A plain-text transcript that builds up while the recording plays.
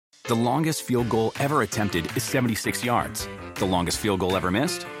The longest field goal ever attempted is 76 yards. The longest field goal ever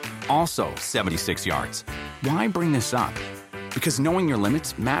missed? Also 76 yards. Why bring this up? Because knowing your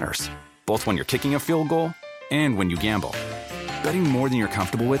limits matters, both when you're kicking a field goal and when you gamble. Betting more than you're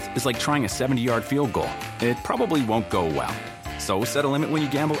comfortable with is like trying a 70-yard field goal. It probably won't go well. So set a limit when you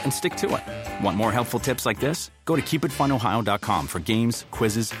gamble and stick to it. Want more helpful tips like this? Go to keepitfunohio.com for games,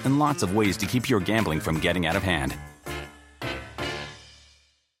 quizzes, and lots of ways to keep your gambling from getting out of hand.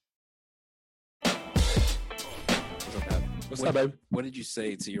 What's up, baby? What did you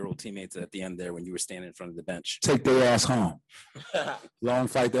say to your old teammates at the end there when you were standing in front of the bench? Take their ass home. Long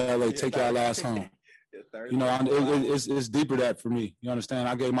flight to LA. Take y'all ass home. You know, it's deeper that for me. You understand?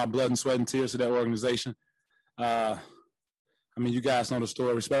 I gave my blood and sweat and tears to that organization. I mean, you guys know the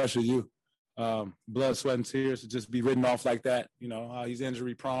story, especially you. Blood, sweat, and tears to just be written off like that. You know, he's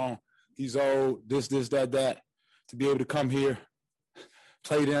injury prone. He's old. This, that. To be able to come here,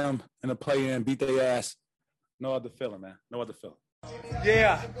 play them in a play-in, beat their ass. No other feeling, man. No other feeling.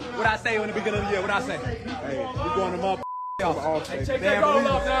 Yeah. What I say in the beginning of the year? What I say? Hey, we're going to off. Hey, check that goal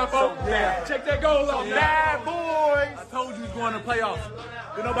off now, folks. Yeah. Check that goal off now. Bad boys. I told you he's going to the playoffs.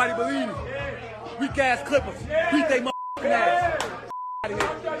 But nobody believed me. Weak ass Clippers. Beat they motherfucking ass. Out of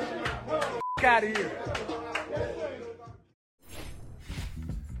here. Out of here.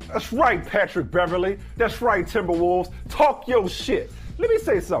 That's right, Patrick Beverly. That's right, Timberwolves. Talk your shit. Let me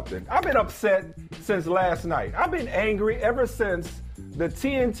say something. I've been upset since last night. I've been angry ever since the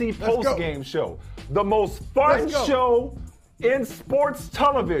TNT post-game show. The most fun show in sports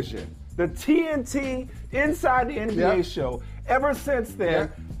television. The TNT Inside the NBA show. Ever since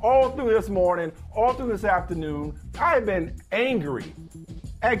then, all through this morning, all through this afternoon, I've been angry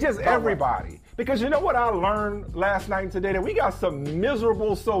at just everybody. Because you know what I learned last night and today? That we got some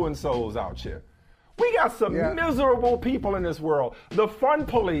miserable so-and-sos out here. We got some miserable people in this world. The fun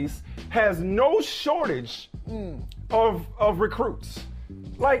police has no shortage of recruits.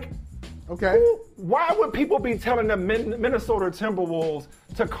 Like, why would people be telling the Minnesota Timberwolves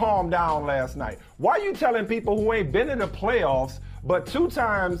to calm down last night? Why are you telling people who ain't been in the playoffs but 2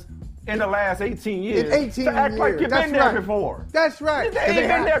 times in the last 18 years to act like you've been there before? That's right. They ain't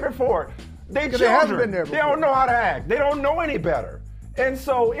been there before. They haven't been there before. They don't know how to act. They don't know any better. And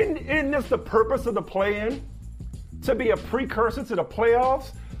so isn't this the purpose of the play-in? To be a precursor to the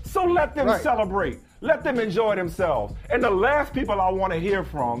playoffs? So let them celebrate. Let them enjoy themselves. And the last people I want to hear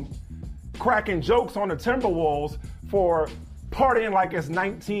from cracking jokes on the Timberwolves for partying like it's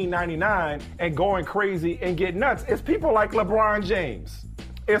 1999 and going crazy and get nuts is people like LeBron James.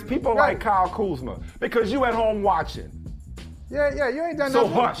 It's people like Kyle Kuzma. Because you at home watching. Yeah, you ain't done nothing. So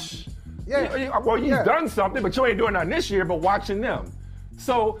hush. You've done something, but you ain't doing nothing this year but watching them.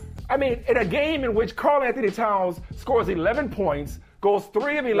 So, I mean, in a game in which Karl Anthony Towns scores 11 points, goes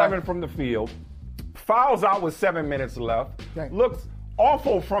 3 of 11 from the field, fouls out with 7 minutes left, looks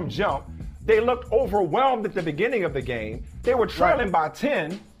awful from jump. They looked overwhelmed at the beginning of the game. They were trailing by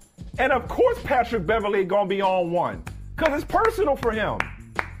 10. And, of course, Patrick Beverly going to be on 1 because it's personal for him.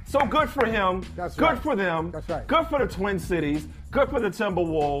 So good for him. Good for them. That's right. Good for the Twin Cities. Good for the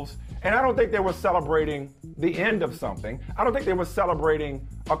Timberwolves. And I don't think they were celebrating the end of something. I don't think they were celebrating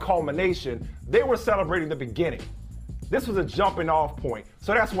a culmination. They were celebrating the beginning. This was a jumping off point.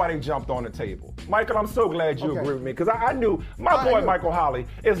 So that's why they jumped on the table. Michael, I'm so glad you agree with me because I knew my boy Michael Holley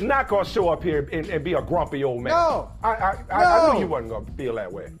is not going to show up here and be a grumpy old man. No. I knew you wasn't going to feel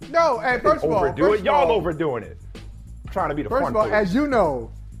that way. No, and first of all. Y'all overdoing it. Trying to be the fun First of all, police. as you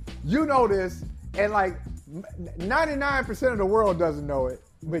know this, and like 99% of the world doesn't know it.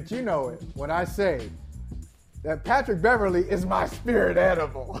 But you know it when I say that Patrick Beverly is my spirit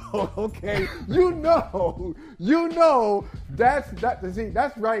animal. Okay, you know, that's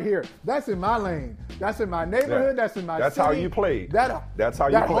right here. That's in my lane. That's in my neighborhood. That's in my That's city. how you played. That's how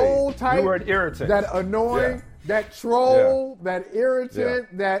you that played. Whole type, you were an irritant. That annoying, that troll, that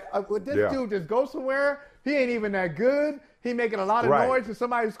irritant, that this dude just go somewhere. He ain't even that good. He making a lot of noise for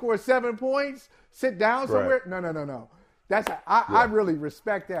somebody who scores 7 points. Sit down somewhere. No. I really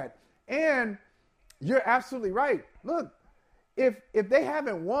respect that. And you're absolutely right. Look, if they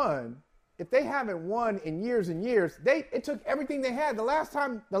haven't won in years and years, it took everything they had. The last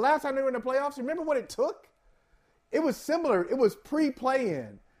time they were in the playoffs, remember what it took? It was similar. It was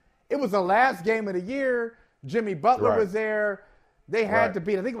pre-play-in. It was the last game of the year. Jimmy Butler was there. They had to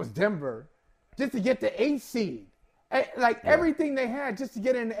beat, I think it was Denver, just to get the 8th seed. Everything they had just to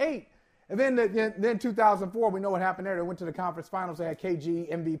get in the 8. And then 2004, we know what happened there. They went to the conference finals. They had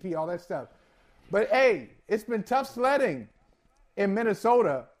KG, MVP, all that stuff. But, hey, it's been tough sledding in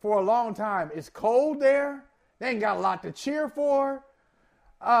Minnesota for a long time. It's cold there. They ain't got a lot to cheer for.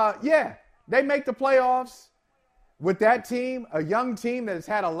 Yeah, they make the playoffs with that team, a young team that has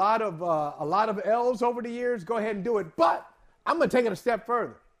had a lot of L's over the years. Go ahead and do it. But I'm going to take it a step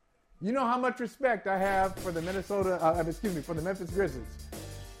further. You know how much respect I have for the for the Memphis Grizzlies.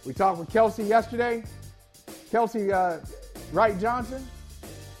 We talked with Kelsey yesterday. Kelsey Wright Johnson.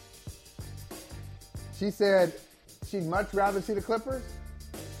 She said she'd much rather see the Clippers.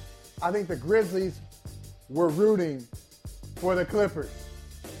 I think the Grizzlies were rooting for the Clippers.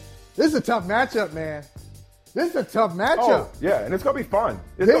 This is a tough matchup, man. This is a tough matchup. Oh, yeah, and it's going to be fun.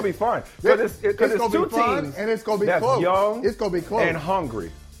 It's going to be fun. Because it's two teams and it's going to be that's close. Young it's going to be close. And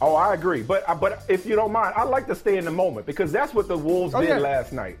hungry. Oh, I agree. But if you don't mind, I like to stay in the moment because that's what the Wolves did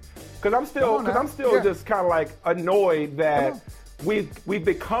last night. Because I'm still just kind of like annoyed that we've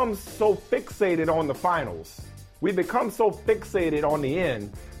become so fixated on the finals. We've become so fixated on the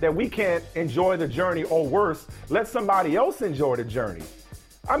end that we can't enjoy the journey, or worse, let somebody else enjoy the journey.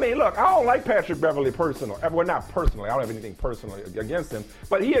 I mean, look, I don't like Patrick Beverley personally. Well, not personally. I don't have anything personally against him.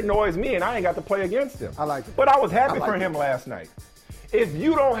 But he annoys me, and I ain't got to play against him. I like it. But I was happy for him last night. If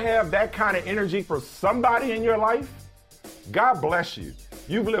you don't have that kind of energy for somebody in your life, God bless you.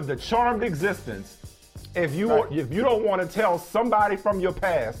 You've lived a charmed existence. If you don't want to tell somebody from your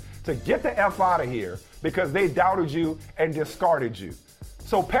past to get the F out of here because they doubted you and discarded you.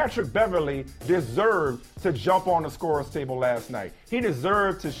 So Patrick Beverley deserved to jump on the scorer's table last night. He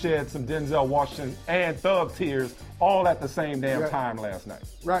deserved to shed some Denzel Washington and Thug tears all at the same damn time last night.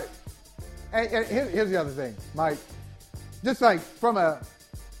 Right. And here's the other thing, Mike. Just like from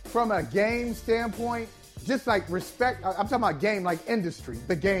a game standpoint, just like respect. I'm talking about game, like industry,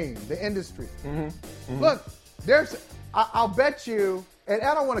 the industry. Mm-hmm. Mm-hmm. Look, I'll bet you, and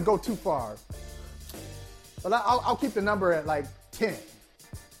I don't want to go too far, but I'll keep the number at like 10.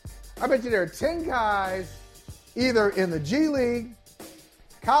 I bet you there are 10 guys either in the G League,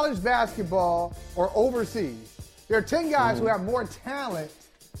 college basketball, or overseas. There are 10 guys who have more talent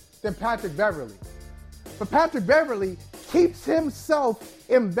than Patrick Beverley. But Patrick Beverley keeps himself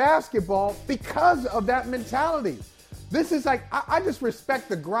in basketball because of that mentality. This is like, I just respect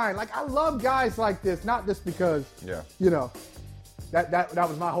the grind. Like, I love guys like this, not just because, that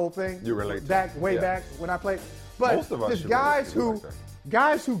was my whole thing. You relate back when I played. But most of us just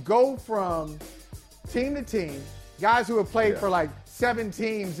guys who go from team to team, guys who have played for like 7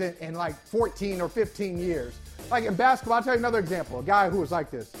 teams in like 14 or 15 years. Like in basketball, I'll tell you another example, a guy who was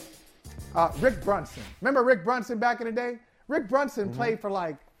like this. Rick Brunson. Remember Rick Brunson back in the day? Rick Brunson played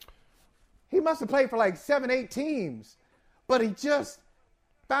for he must have played for like 7, 8 teams, but he just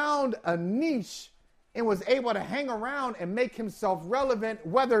found a niche and was able to hang around and make himself relevant,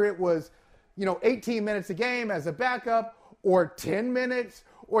 whether it was, 18 minutes a game as a backup or 10 minutes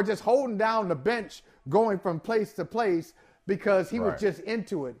or just holding down the bench going from place to place because he was just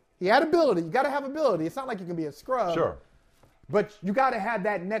into it. He had ability. You got to have ability. It's not like you can be a scrub. Sure. But you got to have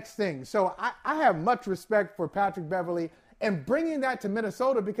that next thing. So I have much respect for Patrick Beverley and bringing that to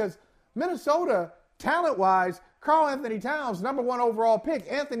Minnesota because Minnesota, talent-wise, Karl-Anthony Towns, number 1 overall pick.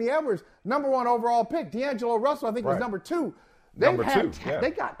 Anthony Edwards, number 1 overall pick. D'Angelo Russell, I think, was number 2. They got and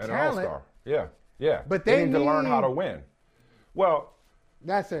talent. All-star. Yeah. But they need to learn how to win. Well,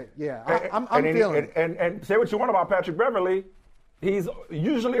 that's it. Yeah, I'm feeling it. And say what you want about Patrick Beverley. He's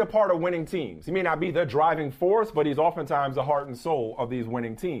usually a part of winning teams. He may not be the driving force, but he's oftentimes the heart and soul of these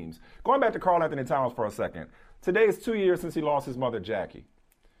winning teams. Going back to Karl-Anthony Towns for a second. Today is 2 years since he lost his mother, Jackie.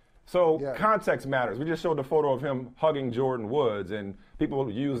 So context matters. We just showed the photo of him hugging Jordan Woods, and people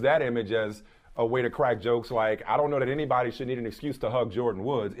use that image as a way to crack jokes like, I don't know that anybody should need an excuse to hug Jordan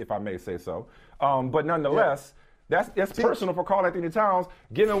Woods, if I may say so. But nonetheless, that's personal for Karl-Anthony Towns,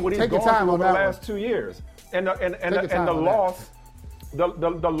 given what he's gone through over the last 2 years. And the loss...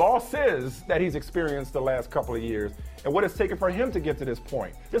 The losses that he's experienced the last couple of years and what it's taken for him to get to this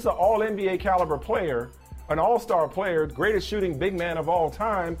point. This is an all-NBA caliber player, an all-star player, greatest shooting big man of all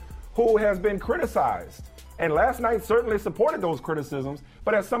time, who has been criticized. And last night certainly supported those criticisms,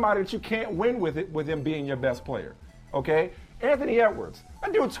 but as somebody that you can't win with him being your best player. Okay? Anthony Edwards,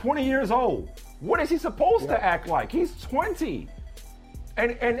 that dude's 20 years old. What is he supposed to act like? He's 20.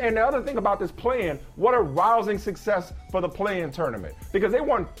 And the other thing about this play-in, what a rousing success for the play-in tournament. Because they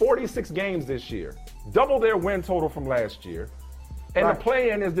won 46 games this year, double their win total from last year. And the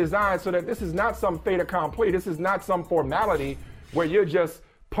play-in is designed so that this is not some fait accompli. This is not some formality where you're just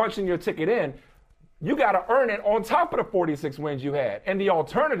punching your ticket in. You got to earn it on top of the 46 wins you had. And the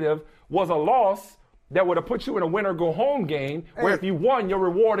alternative was a loss that would have put you in a win-or-go-home game where if you won, your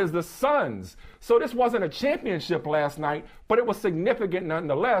reward is the Suns. So this wasn't a championship last night, but it was significant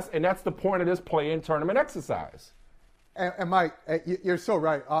nonetheless, and that's the point of this play-in tournament exercise. And Mike, you're so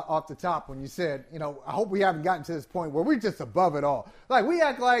right off the top when you said, I hope we haven't gotten to this point where we're just above it all. Like, we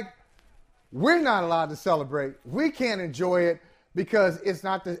act like we're not allowed to celebrate. We can't enjoy it because it's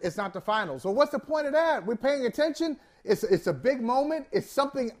not the finals. So what's the point of that? We're paying attention. It's a big moment. It's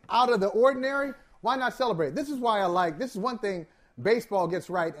something out of the ordinary. Why not celebrate? This is why this is one thing baseball gets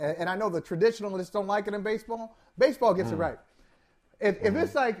right. And I know the traditionalists don't like it in baseball. Baseball gets it right. If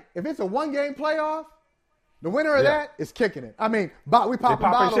it's a one-game playoff, the winner of that is kicking it. I mean, we popping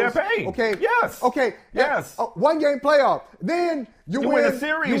bottles. Champagne. Okay. Yes. Okay. Yes. One-game playoff. Then you win a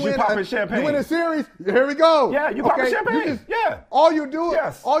series. You popping champagne. You win a series. Here we go. Yeah. You popping champagne. All you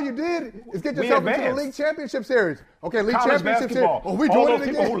did is get yourself into the league championship series. Okay. League college championship basketball. series. We all doing those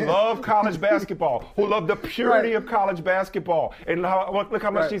it people again. who love college basketball, who love the purity of college basketball, and look how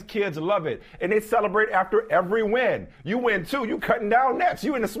much these kids love it, and they celebrate after every win. You win too. You cutting down nets.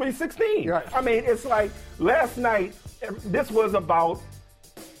 You in the Sweet 16. Right. I mean, it's like last night. This was about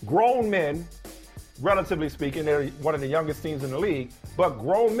grown men, relatively speaking. They're one of the youngest teams in the league, but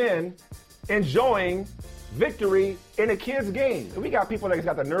grown men enjoying victory in a kid's game. And we got people that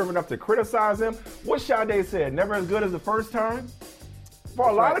got the nerve enough to criticize him. What Sade said, never as good as the first time. For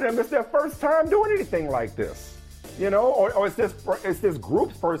a lot of them, it's their first time doing anything like this. Or it's this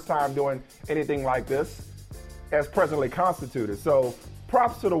group's first time doing anything like this as presently constituted. So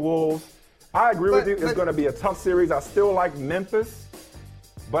props to the Wolves. I agree with you. It's going to be a tough series. I still like Memphis,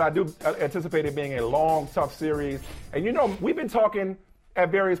 but I do anticipate it being a long, tough series. And, we've been talking at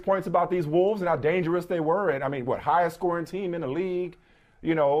various points about these Wolves and how dangerous they were. And, highest scoring team in the league,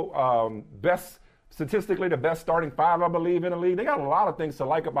 statistically the best starting five, I believe, in the league. They got a lot of things to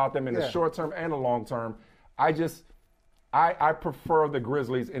like about them in the short term and the long term. I prefer the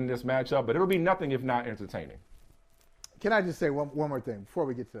Grizzlies in this matchup, but it'll be nothing if not entertaining. Can I just say one more thing before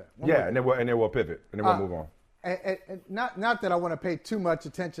we get to that? And then we'll pivot, and then we'll move on. And not that I want to pay too much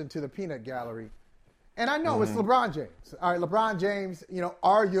attention to the peanut gallery. And I know it's LeBron James. All right, LeBron James,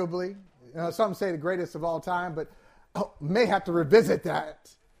 arguably, some say the greatest of all time, but may have to revisit that.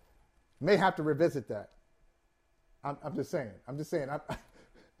 I'm just saying.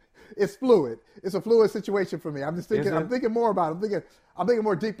 It's fluid. It's a fluid situation for me. I'm just thinking. I'm thinking more about it. I'm thinking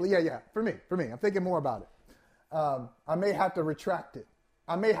more deeply. Yeah. For me. I'm thinking more about it. I may have to retract it.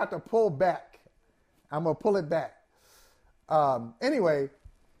 I may have to pull back. I'm going to pull it back. Anyway,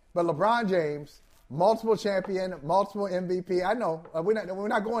 but LeBron James, multiple champion, multiple MVP. I know we're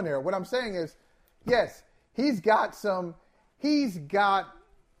not going there. What I'm saying is, yes, he's got some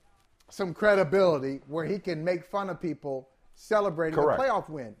credibility where he can make fun of people celebrating a playoff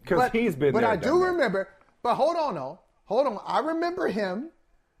win. Because he's been there. But I do remember. But hold on. I remember him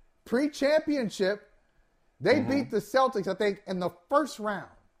pre-championship. They beat the Celtics, I think, in the first round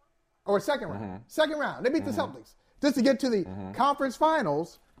or second round. Second round. They beat the Celtics just to get to the conference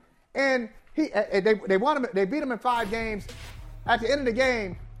finals. And they won him. They beat him in 5 games. At the end of the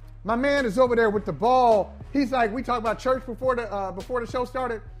game, my man is over there with the ball. He's like, we talked about church before the show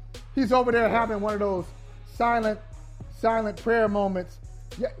started. He's over there having one of those silent prayer moments.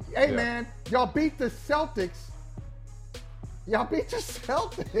 Man, y'all beat the Celtics.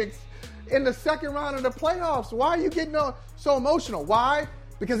 In the second round of the playoffs. Why are you getting so emotional? Why?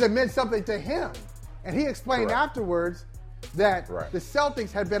 Because it meant something to him. And he explained afterwards that the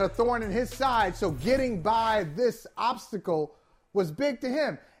Celtics had been a thorn in his side, so getting by this obstacle was big to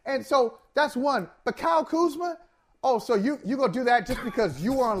him. And so that's one. But Kyle Kuzma, so you going to do that just because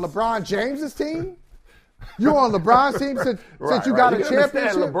you were on LeBron James's team? You on LeBron's team since you got a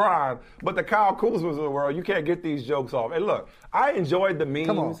championship? LeBron, but the Kyle Kuzmas of the world, you can't get these jokes off. And look, I enjoyed the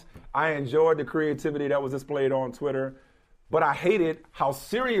memes. I enjoyed the creativity that was displayed on Twitter, but I hated how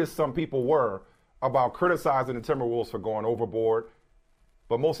serious some people were about criticizing the Timberwolves for going overboard.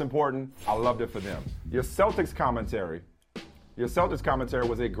 But most important, I loved it for them. Your Celtics commentary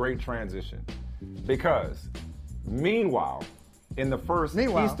was a great transition because meanwhile, in the first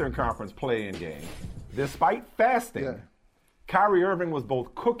Eastern Conference play-in game, despite fasting, Kyrie Irving was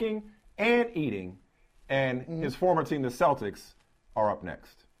both cooking and eating, and his former team, the Celtics, are up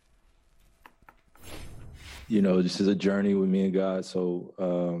next. This is a journey with me and God, so,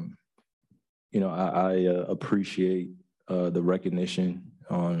 I appreciate the recognition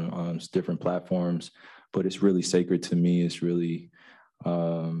on different platforms, but it's really sacred to me. It's really,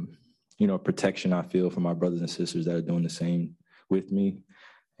 protection I feel for my brothers and sisters that are doing the same with me.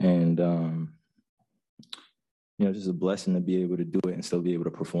 And, just a blessing to be able to do it and still be able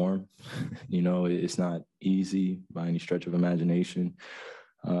to perform. It's not easy by any stretch of imagination.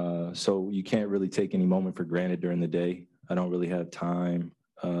 So you can't really take any moment for granted during the day. I don't really have time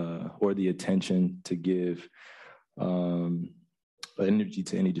or the attention to give energy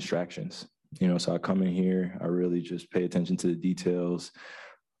to any distractions. So I come in here, I really just pay attention to the details,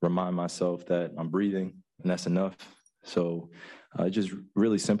 remind myself that I'm breathing, and that's enough. So it just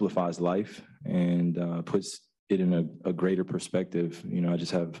really simplifies life and puts it in a greater perspective. I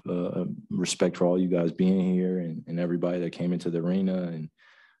just have respect for all you guys being here and everybody that came into the arena and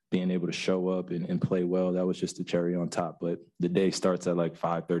being able to show up and play well. That was just the cherry on top. But the day starts at like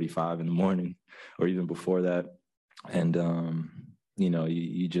 5:35 in the morning or even before that. And, you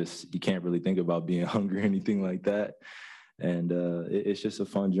can't really think about being hungry or anything like that. And it's just a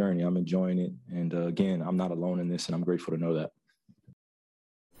fun journey. I'm enjoying it. And again, I'm not alone in this, and I'm grateful to know that.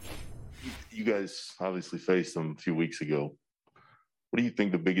 You guys obviously faced them a few weeks ago. What do you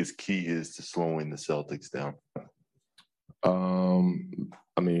think the biggest key is to slowing the Celtics down?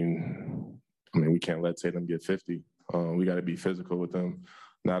 We can't let Tatum get 50. We got to be physical with them.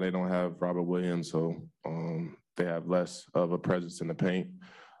 Now they don't have Robert Williams, so they have less of a presence in the paint,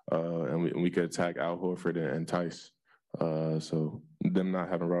 and we could attack Al Horford and Tice. So them not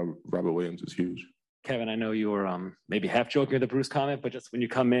having Robert Williams is huge. Kevin, I know you were maybe half joking with the Bruce comment, but just when you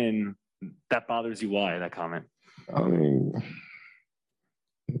come in, that bothers you. Why, that comment?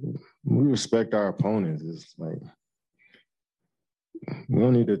 We respect our opponents. It's like, we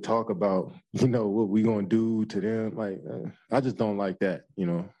don't need to talk about, what we going to do to them. I just don't like that,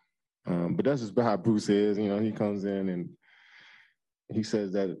 But that's just how Bruce is. He comes in and he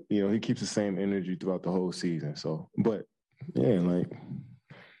says that, he keeps the same energy throughout the whole season. So, but, yeah, we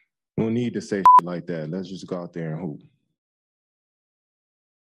don't need to say shit like that. Let's just go out there and hoop.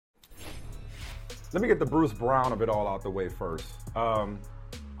 Let me get the Bruce Brown of it all out the way first. I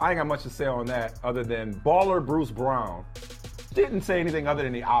ain't got much to say on that other than baller Bruce Brown didn't say anything other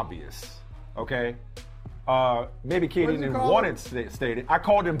than the obvious, okay? Maybe Katie didn't want it stated. I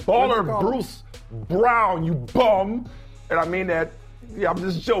called him baller Bruce Brown, you bum. And I mean that, I'm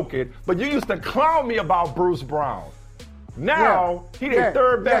just joking. But you used to clown me about Bruce Brown. Now, he the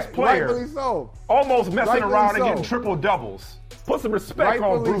third best player. Rightfully so. Almost messing Rightfully around so. and getting triple doubles. Put some respect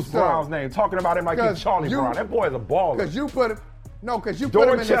on Bruce Brown's name, talking about him like he's Charlie Brown. That boy is a baller. Because you put him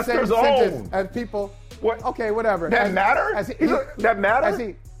in the same sentence as people. What? Okay, whatever. That matter? That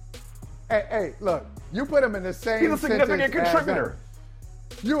matter? Hey, look, you put him in the same sentence. He's a significant contributor.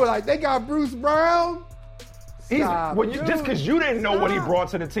 You were like, they got Bruce Brown? Just because you didn't know what he brought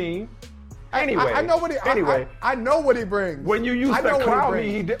to the team. Anyway. I know what he I know what he brings. When you used to clown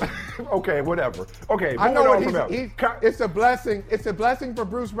me, he did. Okay, whatever. Okay, I know what it's a blessing. It's a blessing for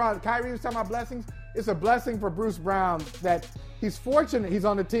Bruce Brown. Kyrie was talking about blessings. It's a blessing for Bruce Brown that he's fortunate he's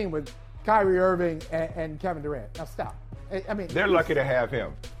on the team with Kyrie Irving and Kevin Durant. Now stop. They're lucky to have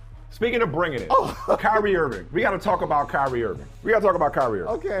him. Speaking of bringing it, Kyrie Irving. We got to talk about Kyrie Irving.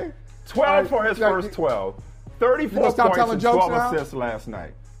 Okay. 12 for his first 12. 34 points and 12 assists last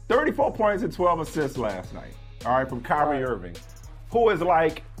night. 34 points and 12 assists last night. All right, from Kyrie Irving, who is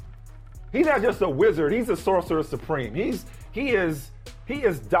he's not just a wizard. He's a sorcerer supreme. He is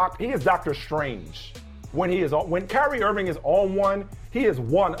Doctor Strange. When Kyrie Irving is on one, he is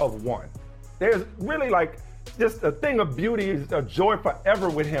one of one. There's really just a thing of beauty, a joy forever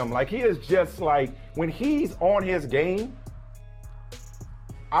with him. He is just when he's on his game,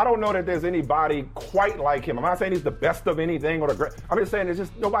 I don't know that there's anybody quite like him. I'm not saying he's the best of anything or the great. I'm just saying there's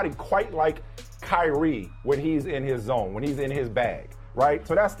just nobody quite like Kyrie when he's in his zone, when he's in his bag, right?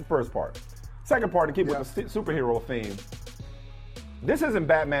 So that's the first part. Second part, to keep with the superhero theme, this isn't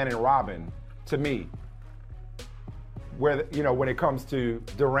Batman and Robin to me, where when it comes to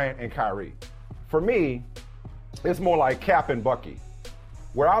Durant and Kyrie. For me, it's more like Cap and Bucky,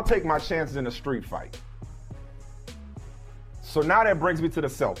 where I'll take my chances in a street fight. So now that brings me to the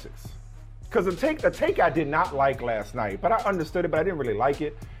Celtics. Because the take I did not like last night, but I understood it, but I didn't really like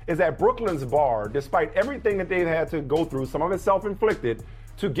it, is that Brooklyn's bar, despite everything that they've had to go through, some of it self-inflicted,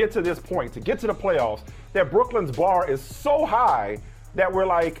 to get to this point, to get to the playoffs, that Brooklyn's bar is so high that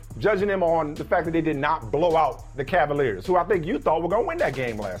we're judging them on the fact that they did not blow out the Cavaliers, who I think you thought were going to win that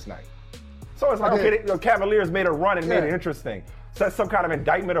game last night. So it's the Cavaliers made a run and made it interesting. So that's some kind of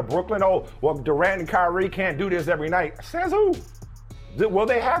indictment of Brooklyn. Oh, well, Durant and Kyrie can't do this every night. Says who? Well,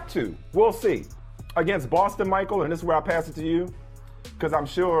 they have to. We'll see. Against Boston, Michael, and this is where I pass it to you, because I'm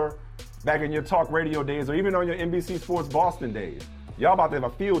sure back in your talk radio days or even on your NBC Sports Boston days, y'all about to have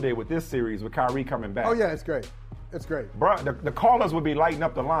a field day with this series with Kyrie coming back. Oh, yeah, it's great. It's great. Bro, the callers would be lighting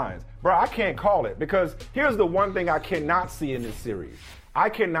up the lines. Bro, I can't call it because here's the one thing I cannot see in this series. I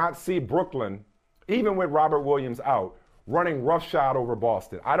cannot see Brooklyn, even with Robert Williams out, running roughshod over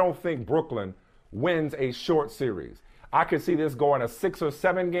Boston. I don't think Brooklyn wins a short series. I could see this going a 6 or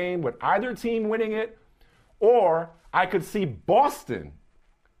 7 game with either team winning it Or I could see Boston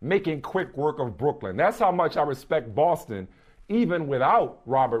making quick work of Brooklyn. That's how much I respect Boston, even without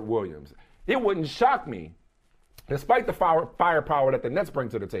Robert Williams. It wouldn't shock me, despite the firepower that the Nets bring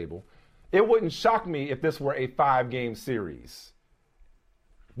to the table, it wouldn't shock me if this were a 5-game series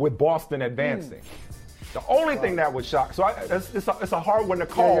with Boston advancing. The only thing that would shock, so it's a hard one to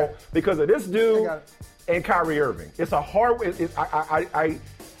call because of this dude and Kyrie Irving. It's a hard.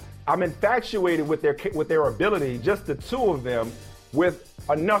 I'm infatuated with their ability, just the two of them, with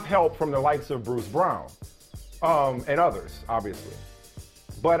enough help from the likes of Bruce Brown and others, obviously.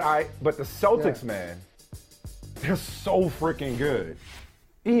 But the Celtics, man, they're so freaking good,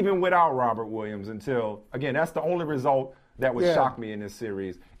 even without Robert Williams. Until again, that's the only result that would shock me in this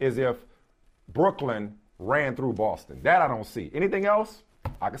series is if Brooklyn ran through Boston. That I don't see. Anything else,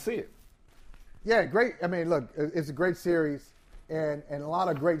 I can see it. Yeah, great. I mean, look, it's a great series and a lot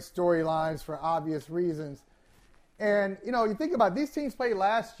of great storylines for obvious reasons. And, you know, you think about it, these teams played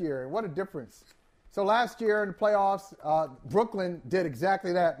last year, and what a difference. So last year in the playoffs, Brooklyn did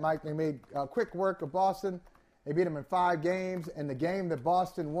exactly that, Mike. They made quick work of Boston. They beat them in 5 games. And the game that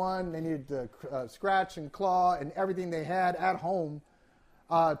Boston won, they needed to scratch and claw and everything they had at home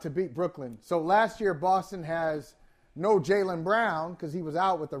to beat Brooklyn. So last year, Boston has no Jaylen Brown because he was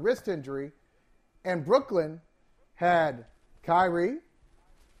out with a wrist injury. And Brooklyn had Kyrie,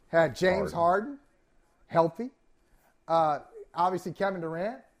 had James Harden healthy. Obviously, Kevin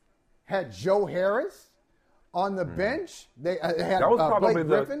Durant had Joe Harris on the bench. They had that was probably Blake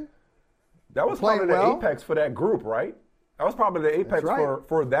Griffin. That was probably the apex for that group, right? That was probably the apex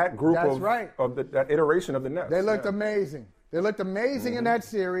for that group of that iteration of the Nets. They looked amazing. They looked amazing in that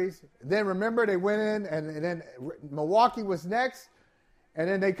series. Then remember they went in and then Milwaukee was next, and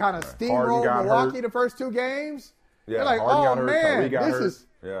then they kind of steamrolled Milwaukee the first 2 games. Yeah, they're like, Harden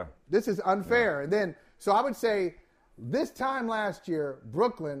this is unfair. Yeah. And then so I would say this time last year,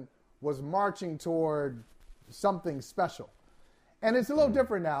 Brooklyn was marching toward something special. And it's a little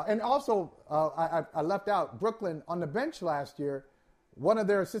different now. And also, I left out Brooklyn on the bench last year. One of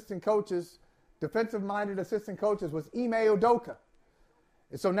their assistant coaches, defensive-minded assistant coaches, was Ime Udoka.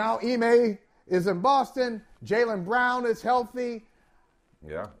 And so now Ime is in Boston. Jaylen Brown is healthy.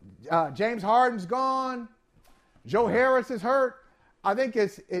 Yeah. James Harden's gone. Joe Harris is hurt. I think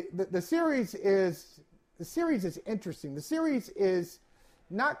the series is interesting. The series is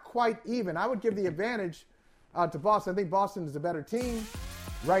not quite even. I would give the advantage to Boston. I think Boston is a better team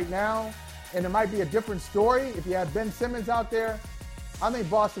right now, and it might be a different story if you have Ben Simmons out there. I think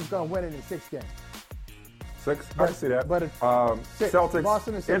Boston's going to win it in 6 games. 6? I can see that. But Celtics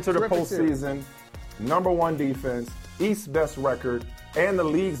Boston is enter the postseason, number 1 defense, East best record, and the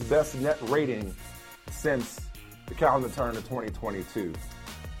league's best net rating since the calendar turn to 2022.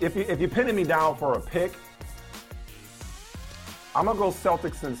 If you're pinning me down for a pick, I'm going to go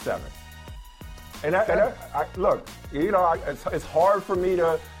Celtics in 7. And look, you know, it's hard for me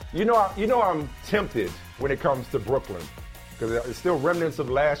to, you know, I'm tempted when it comes to Brooklyn because it's still remnants of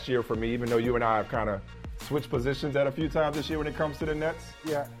last year for me, even though you and I have kind of switched positions at a few times this year when it comes to the Nets.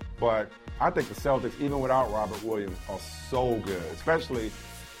 Yeah. But I think the Celtics, even without Robert Williams, are so good, especially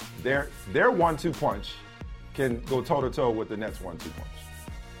their 1-2 punch can go toe-to-toe with the Nets' 1-2 punch.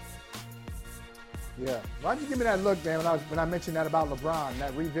 Yeah. Why'd you give me that look, man, when I mentioned that about LeBron,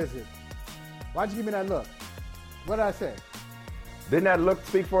 that revisit? Why'd you give me that look? What did I say? Didn't that look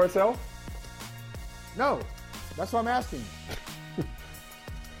speak for itself? No. That's what I'm asking you.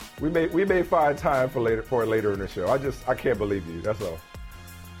 We may find time for it later in the show. I can't believe you. That's all.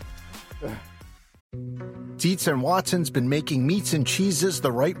 Dietz and Watson's been making meats and cheeses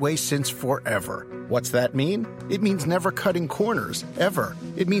the right way since forever. What's that mean? It means never cutting corners, ever.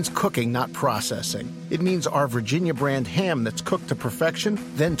 It means cooking, not processing. It means our Virginia brand ham that's cooked to perfection,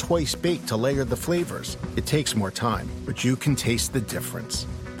 then twice baked to layer the flavors. It takes more time, but you can taste the difference.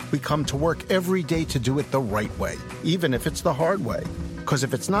 We come to work every day to do it the right way, even if it's the hard way. Because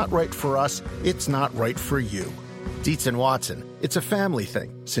if it's not right for us, it's not right for you. Dietz and Watson, it's a family thing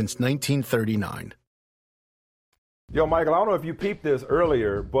since 1939. Yo, Michael, I don't know if you peeped this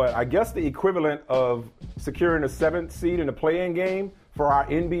earlier, but I guess the equivalent of securing a 7th seed in the play-in game for our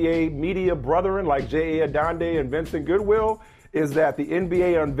NBA media brethren like J.A. Adande and Vincent Goodwill is that the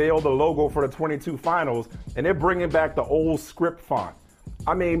NBA unveiled the logo for the 22 finals, and they're bringing back the old script font.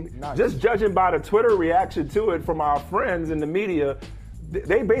 I mean, just judging by the Twitter reaction to it from our friends in the media,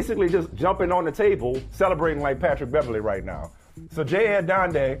 they basically just jumping on the table, celebrating like Patrick Beverly right now. So J.A.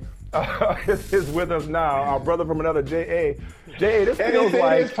 Adande is with us now, our brother from another J.A. J.A., this feels anything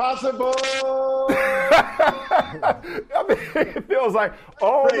like... is possible! I mean, it feels like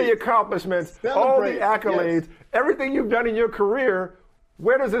all the accomplishments, all the accolades, everything you've done in your career.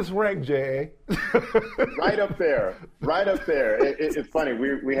 Where does this rank, J.A.? Right up there. Right up there. It's funny.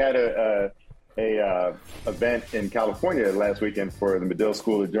 We had a event in California last weekend for the Medill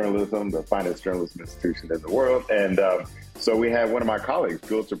School of Journalism, the finest journalism institution in the world. And so we had one of my colleagues,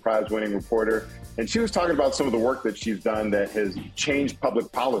 Pulitzer Prize-winning reporter, and she was talking about some of the work that she's done that has changed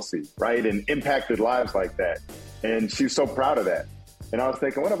public policy, right, and impacted lives like that. And she's so proud of that. And I was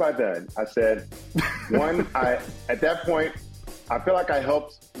thinking, what have I done? I said, one, at that point, I feel like I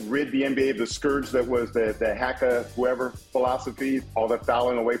helped rid the NBA of the scourge that was the hacka whoever philosophy, all that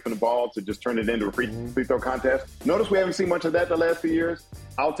fouling away from the ball to just turn it into a free throw contest. Notice we haven't seen much of that the last few years.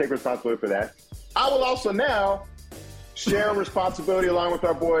 I'll take responsibility for that. I will also now share responsibility along with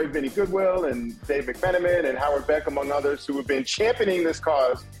our boy Vinny Goodwill and Dave McMenamin and Howard Beck, among others, who have been championing this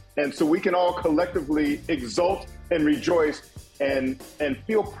cause. And so we can all collectively exult and rejoice and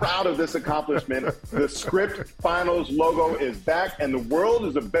feel proud of this accomplishment. The Script Finals logo is back, and the world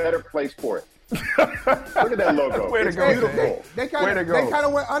is a better place for it. Look at that logo. It's beautiful. They kind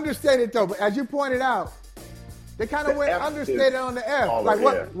of went understated, though. But as you pointed out, they kind of went understated on the F. Like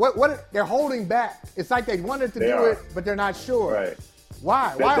what? They're holding back. It's like they wanted to do it, but they're not sure. Right.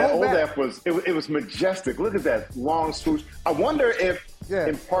 Why? Why hold old back? F was majestic. Look at that long swoosh. I wonder if,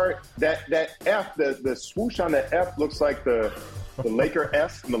 in part, that F, the swoosh on the F looks like the Laker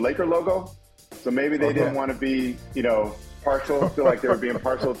S and the Laker logo. So maybe they didn't want to be, partial. Feel like they were being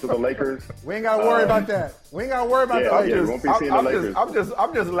partial to the Lakers. We ain't got to worry about that. We ain't got to worry about the Lakers. We won't be seeing the Lakers.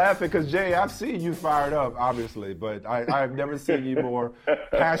 I'm just laughing because, Jay, I've seen you fired up, obviously, but I've never seen you more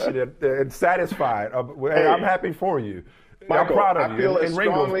passionate and satisfied. And I'm happy for you. Michael, I'm proud of you. I feel as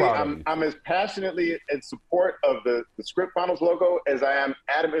strongly, I'm I'm as passionately in support of the Script Finals logo as I am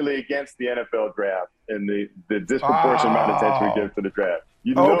adamantly against the NFL draft and the disproportionate amount of attention we give to the draft.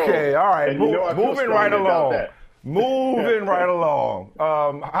 Okay, all right. Moving right along. Moving right along.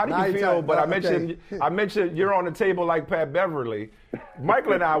 How do you feel? But I mentioned you're on the table like Pat Beverly.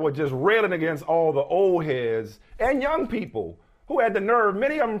 Michael and I were just railing against all the old heads and young people who had the nerve,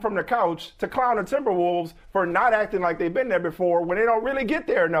 many of them from the couch, to clown the Timberwolves for not acting like they've been there before when they don't really get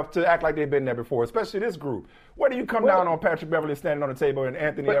there enough to act like they've been there before, especially this group. Where do you come down on Patrick Beverly standing on the table and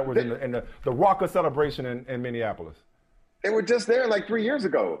Anthony Edwards in the Rocker celebration in Minneapolis? They were just there like 3 years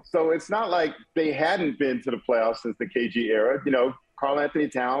ago. So it's not like they hadn't been to the playoffs since the KG era. Karl Anthony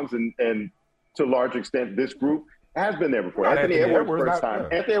Towns and to a large extent this group has been there before. Anthony Edwards first time.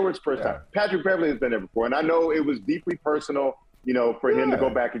 Anthony Edwards first time. Patrick Beverly has been there before. And I know it was deeply personal, for him to go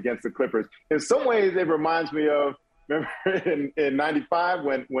back against the Clippers. In some ways, it reminds me of, remember in 95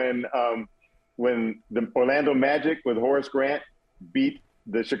 when the Orlando Magic with Horace Grant beat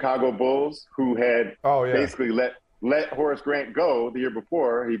the Chicago Bulls, who had basically let Horace Grant go the year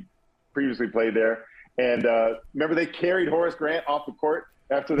before. He previously played there. And remember, they carried Horace Grant off the court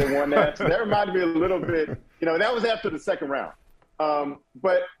after they won that. So that reminded me a little bit, that was after the second round.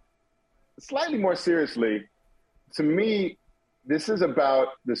 But slightly more seriously, to me, this is about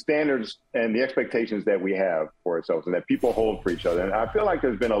the standards and the expectations that we have for ourselves and that people hold for each other. And I feel like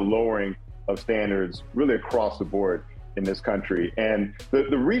there's been a lowering of standards really across the board in this country. And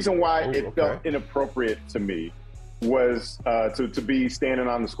the reason why it felt inappropriate to me was to be standing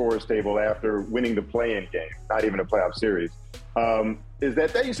on the scorer's table after winning the play-in game, not even a playoff series, is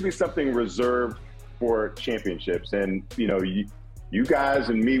that used to be something reserved for championships. And, you guys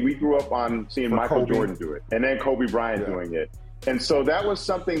and me, we grew up on seeing Michael Jordan do it and then Kobe Bryant doing it. And so that was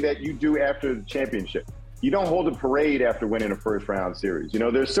something that you do after the championship. You don't hold a parade after winning a first-round series.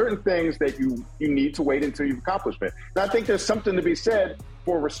 There's certain things that you need to wait until you've accomplished it. And I think there's something to be said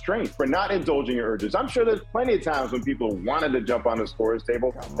for restraint, for not indulging your urges. I'm sure there's plenty of times when people wanted to jump on the scorer's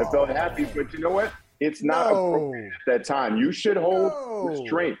table and felt happy, but you know what? It's not appropriate at that time. You should hold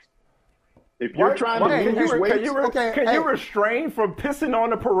restraint. If you're trying to lose weight, can you restrain from pissing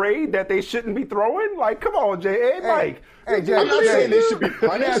on a parade that they shouldn't be throwing? Like, come on, Jay. Mike. I'm not saying they should be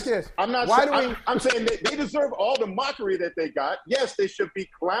punished. I'm saying they deserve all the mockery that they got. Yes, they should be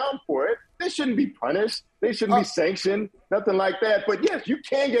clowned for it. They shouldn't be punished. They shouldn't be sanctioned. Nothing like that. But yes, you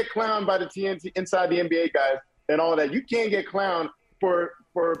can get clowned by the TNT inside the NBA guys and all that. You can get clowned for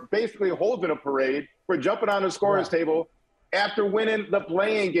basically holding a parade, for jumping on the scorer's table after winning the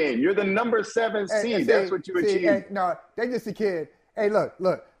play-in game. You're the number 7 seed. That's what you achieved. No, they're just a kid. Hey, look.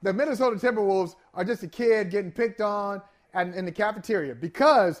 The Minnesota Timberwolves are just a kid getting picked on in the cafeteria.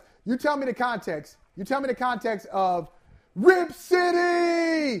 Because you tell me the context. You tell me the context of Rip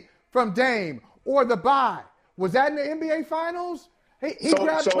City from Dame or the bye. Was that in the NBA Finals? My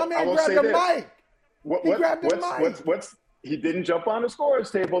man grabbed the mic. He didn't jump on the scorer's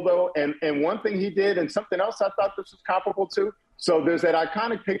table though, and one thing he did, and something else I thought this was comparable to. So there's that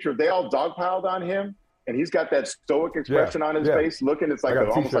iconic picture. They all dogpiled on him, and he's got that stoic expression on his face, looking. It's like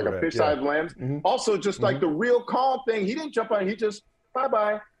almost like a fish-eyed lens. Mm-hmm. Also, just like the real calm thing. He didn't jump on. He just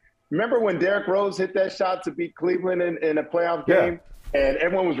bye-bye. Remember when Derrick Rose hit that shot to beat Cleveland in a playoff game, and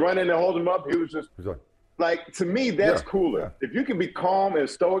everyone was running to hold him up? He was just like, to me, that's cooler. If you can be calm and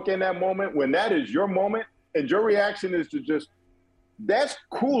stoic in that moment, when that is your moment, and your reaction is to just, that's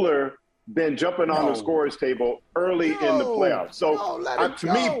cooler than jumping on the scorer's table early in the playoffs. So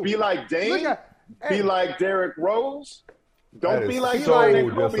to me, be like Dame, be like Derrick Rose. Don't be like Jordan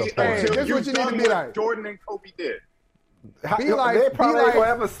and Kobe until you've done what Jordan and Kobe did. They probably ain't gonna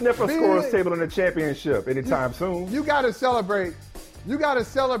have a sniffer scorer's table in the championship anytime soon. You got to celebrate. You got to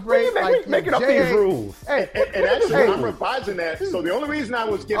celebrate. Making up these rules. And actually, I'm revising that. So the only reason I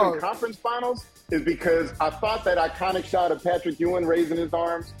was giving conference finals is because I thought that iconic shot of Patrick Ewing raising his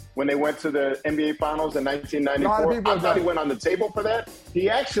arms when they went to the NBA Finals in 1994. I thought he went on the table for that. He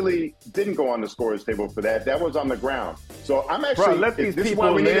actually didn't go on the scorer's table for that. That was on the ground. So I'm actually. This is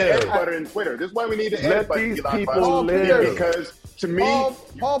why we need to edit butter in Twitter. This is why we need to edit butter. Let these people live. Because to me,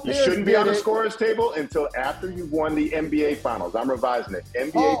 you shouldn't be on the scorer's table until after you've won the NBA Finals. I'm revising it.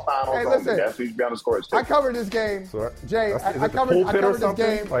 NBA Finals only. That's when you should be on the scorer's table. I covered this game, Jay. I covered this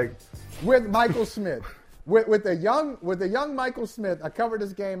game with Michael Smith. With the young Michael Smith, I covered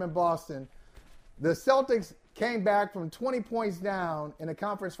this game in Boston. The Celtics came back from 20 points down in the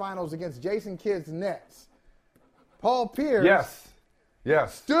conference finals against Jason Kidd's Nets. Paul Pierce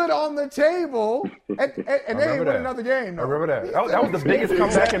stood on the table, and they didn't win another game. I remember that. That was the biggest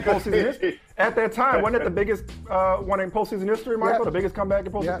comeback in postseason history. At that time, wasn't it the biggest one in postseason history, Michael? The biggest comeback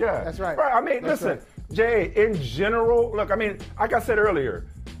in postseason? Yeah, that's right. I mean, listen, Jay, in general, look, I mean, like I said earlier,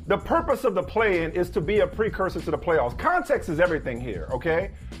 the purpose of the play-in is to be a precursor to the playoffs. Context is everything here,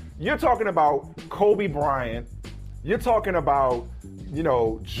 okay? You're talking about Kobe Bryant. You're talking about,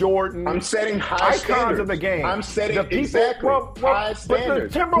 Jordan. I'm setting high icons of the game. I'm setting high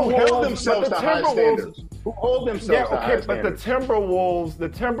standards. Who hold themselves to high standards? Who hold themselves to high standards? But the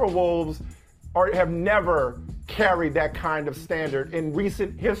Timberwolves have never carried that kind of standard in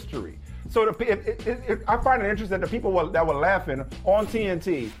recent history. So I find it interesting that the people that were laughing on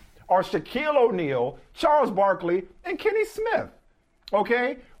TNT are Shaquille O'Neal, Charles Barkley, and Kenny Smith.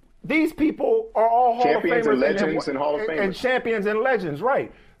 Okay? These people are all Hall of Famers. Champions and legends and Hall of Famers. And champions and legends,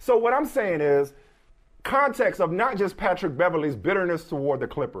 right. So what I'm saying is, context of not just Patrick Beverley's bitterness toward the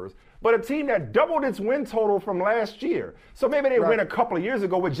Clippers, but a team that doubled its win total from last year. So maybe they win a couple of years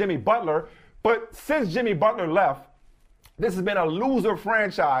ago with Jimmy Butler, but since Jimmy Butler left, this has been a loser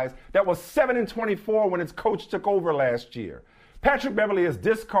franchise that was 7-24 when its coach took over last year. Patrick Beverley is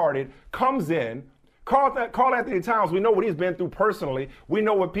discarded, comes in. Karl Anthony Towns, we know what he's been through personally. We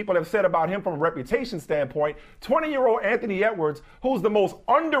know what people have said about him from a reputation standpoint. 20-year-old Anthony Edwards, who's the most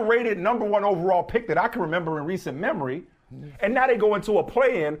underrated number one overall pick that I can remember in recent memory. And now they go into a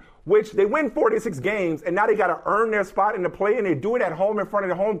play-in, which they win 46 games, and now they got to earn their spot in the play-in. They do it at home in front of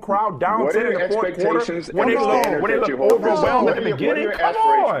the home crowd, down 10 in the fourth quarter. When they look overwhelmed at the beginning, come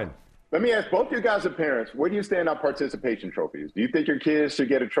on. Let me ask both you guys as parents, where do you stand on participation trophies? Do you think your kids should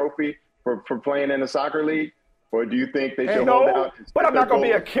get a trophy for playing in a soccer league? Or do you think they should hold out? But I'm not going to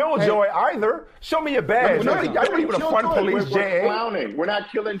be a killjoy either. Show me your badge. I'm not even a fun police, J.A. We're clowning. We're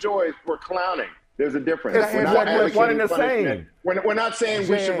not killing joys. We're clowning. There's a difference. It's one and the same. We're not saying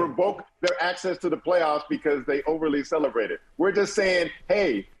we should revoke their access to the playoffs because they overly celebrated. We're just saying,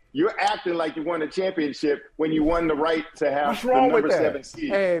 hey, you're acting like you won a championship when you won the right to have the number 7 seed.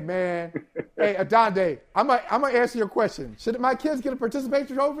 Hey, man. Hey, Adonde, I'm gonna answer your question. Should my kids get a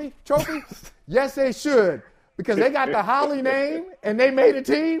participation trophy? Yes, they should. Because they got the Holly name and they made a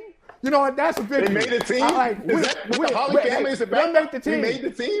team. You know what? That's a big They made a team? Is that what the Holly family is about? They made the team. We made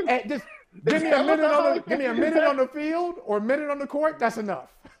the team? Just give me a minute on the field or a minute on the court. That's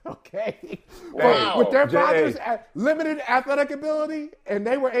enough. Okay. Wow. With their father's limited athletic ability, and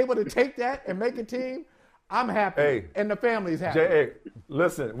they were able to take that and make a team, I'm happy, and the family's happy. J.A.,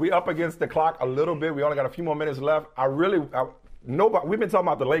 listen, we up against the clock a little bit. We only got a few more minutes left. We've been talking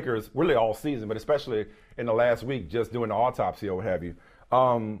about the Lakers really all season, but especially in the last week, just doing the autopsy or what have you,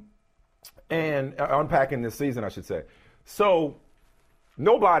 and unpacking this season, I should say. So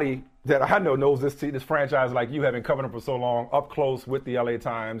nobody that I know knows this franchise like you, having covered them for so long, up close with the LA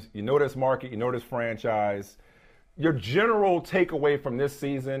Times. You know this market, you know this franchise. Your general takeaway from this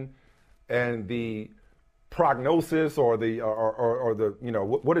season and the prognosis or the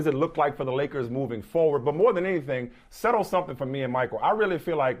what does it look like for the Lakers moving forward? But more than anything, settle something for me and Michael. I really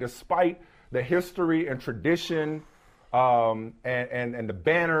feel like despite the history and tradition and the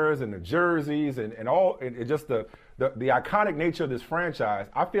banners and the jerseys and just the iconic nature of this franchise,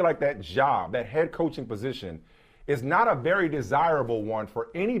 I feel like that job, that head coaching position, is not a very desirable one for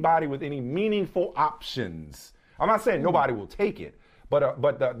anybody with any meaningful options. I'm not saying nobody will take it, but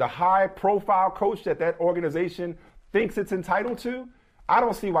the high-profile coach that organization thinks it's entitled to, I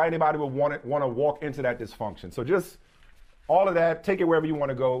don't see why anybody would want to walk into that dysfunction. So just all of that, take it wherever you want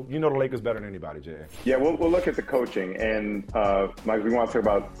to go. You know the Lakers better than anybody, Jay. Yeah, we'll look at the coaching. And, Mike, we want to talk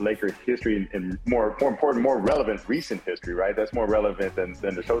about Lakers history and more important, more relevant recent history, right? That's more relevant than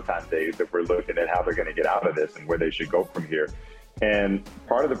the Showtime days that we're looking at how they're going to get out of this and where they should go from here. And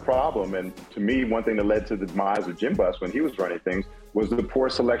part of the problem, and to me, one thing that led to the demise of Jim Buss when he was running things, was the poor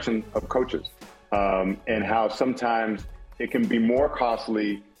selection of coaches and how sometimes it can be more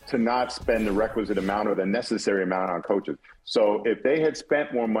costly to not spend the requisite amount or the necessary amount on coaches. So if they had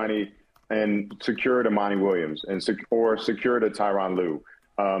spent more money and secured a Monty Williams or secured a Tyronn Lue,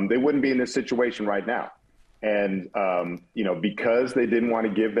 they wouldn't be in this situation right now. And, because they didn't want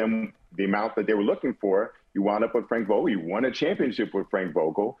to give them the amount that they were looking for, you wound up with Frank Vogel. You won a championship with Frank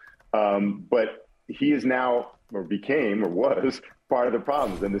Vogel. But he is now, or became, or was, part of the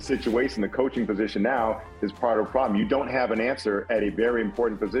problems. And the situation, the coaching position now is part of the problem. You don't have an answer at a very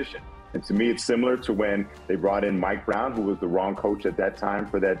important position. And to me, it's similar to when they brought in Mike Brown, who was the wrong coach at that time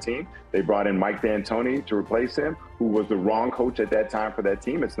for that team. They brought in Mike D'Antoni to replace him, who was the wrong coach at that time for that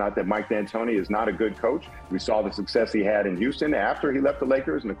team. It's not that Mike D'Antoni is not a good coach. We saw the success he had in Houston after he left the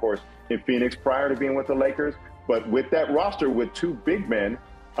Lakers, and of course in Phoenix prior to being with the Lakers. But with that roster with two big men,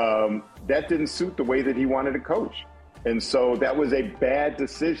 that didn't suit the way that he wanted to coach. And so that was a bad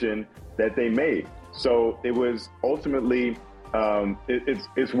decision that they made. So it was ultimately,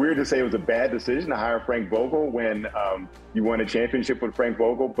 it's weird to say it was a bad decision to hire Frank Vogel when you won a championship with Frank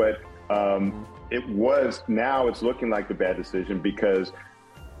Vogel, but now it's looking like the bad decision because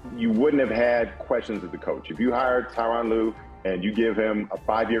you wouldn't have had questions of the coach. If you hired Tyronn Lue and you give him a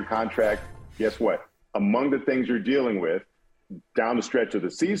 5-year contract, guess what? Among the things you're dealing with, down the stretch of the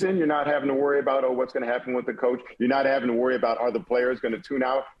season, you're not having to worry about, what's going to happen with the coach. You're not having to worry about, are the players going to tune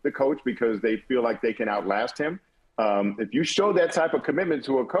out the coach because they feel like they can outlast him? If you show that type of commitment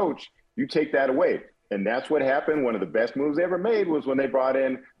to a coach, you take that away. And that's what happened. One of the best moves they ever made was when they brought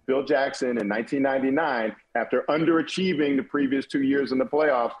in Phil Jackson in 1999 after underachieving the previous 2 years in the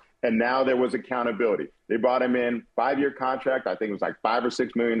playoffs. And now there was accountability. They brought him in, 5-year contract. I think it was like $5 or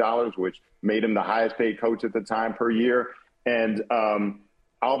 $6 million, which made him the highest paid coach at the time per year. And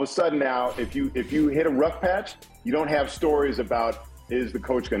all of a sudden now, if you hit a rough patch, you don't have stories about, is the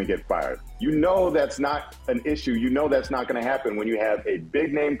coach going to get fired? You know that's not an issue. You know that's not going to happen when you have a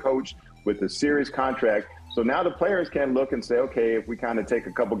big-name coach with a serious contract. So now the players can look and say, okay, if we kind of take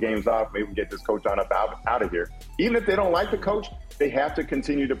a couple games off, maybe we get this coach out of here. Even if they don't like the coach, they have to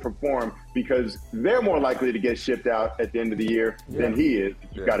continue to perform because they're more likely to get shipped out at the end of the year than he is.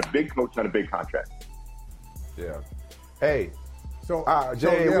 You've got a big coach on a big contract. Yeah. Hey, so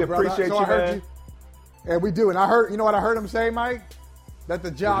Jay, we appreciate you, man. And we do. And I heard, you know what I heard him say, Mike? That the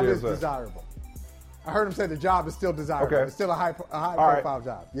job is desirable. I heard him say the job is still desirable. Okay. It's still a high profile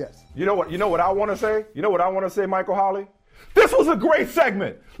job. Yes. You know what I want to say? You know what I want to say, Michael Holley? This was a great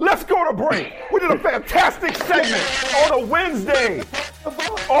segment. Let's go to break. We did a fantastic segment on a Wednesday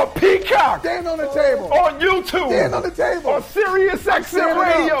on Peacock. Stand on the table. On YouTube. Stand on the table. On Sirius XM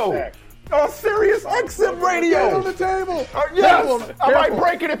Radio. On Sirius XM Radio. Stand on the table. Yes. I might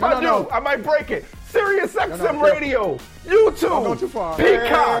break it if I do. I might break it. Sirius XM Radio. YouTube. Don't go too far.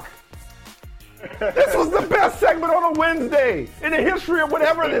 Peacock. This was the best segment on a Wednesday in the history of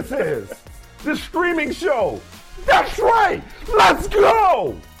whatever this is. This streaming show. That's right. Let's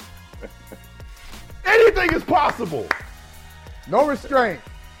go. Anything is possible. No restraint.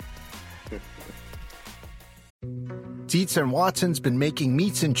 Dietz and Watson's been making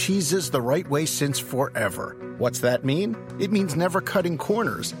meats and cheeses the right way since forever. What's that mean? It means never cutting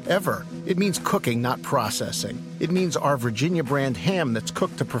corners, ever. It means cooking, not processing. It means our Virginia brand ham that's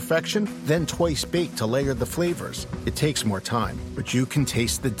cooked to perfection, then twice baked to layer the flavors. It takes more time, but you can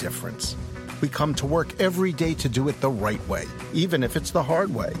taste the difference. We come to work every day to do it the right way, even if it's the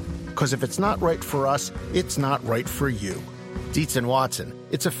hard way. Because if it's not right for us, it's not right for you. Dietz and Watson,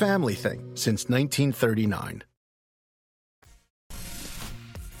 it's a family thing since 1939.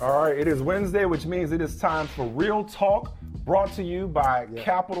 All right, it is Wednesday, which means it is time for Real Talk, brought to you by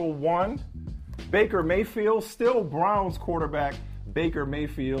Capital One. Baker Mayfield, still Browns quarterback Baker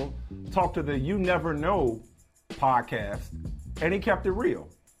Mayfield, talked to the You Never Know podcast, and he kept it real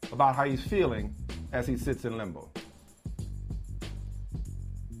about how he's feeling as he sits in limbo.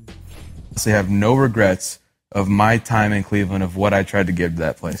 honestly have no regrets of my time in Cleveland, of what I tried to give to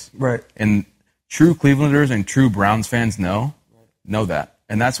that place. Right. And true Clevelanders and true Browns fans know that.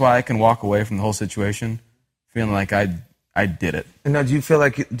 And that's why I can walk away from the whole situation feeling like I did it. And now, do you feel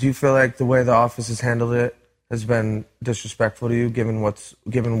like the way the office has handled it has been disrespectful to you, given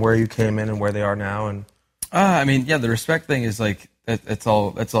where you came in and where they are now? And I mean, yeah, the respect thing is like it's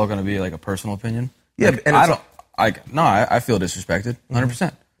all going to be like a personal opinion. Yeah, like, and I feel disrespected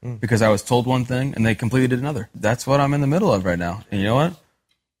 100% because I was told one thing and they completely did another. That's what I'm in the middle of right now. And you know what?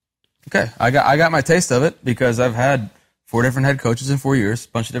 Okay, I got my taste of it because I've had 4 different head coaches in 4 years, a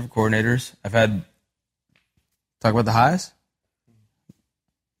bunch of different coordinators. I've had talk about the highs.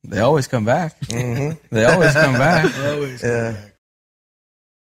 They always come back. Mm-hmm. They always come back.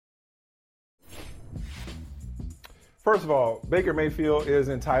 First of all, Baker Mayfield is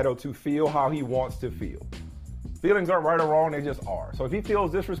entitled to feel how he wants to feel. Feelings aren't right or wrong, they just are. So if he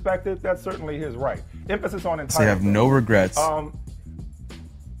feels disrespected, that's certainly his right. Emphasis on entitlement. So you have no regrets.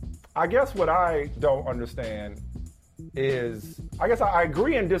 I guess what I don't understand is, I guess I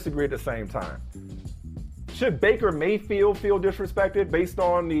agree and disagree at the same time. Should Baker Mayfield feel disrespected based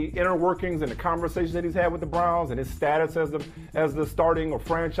on the inner workings and the conversations that he's had with the Browns and his status as the starting or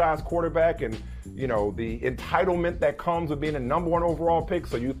franchise quarterback, and the entitlement that comes with being a number 1 overall pick?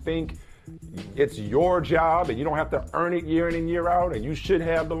 So you think it's your job and you don't have to earn it year in and year out, and you should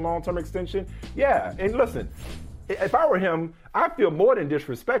have the long-term extension? Yeah, and listen, if I were him, I'd feel more than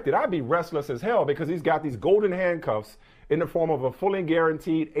disrespected. I'd be restless as hell because he's got these golden handcuffs in the form of a fully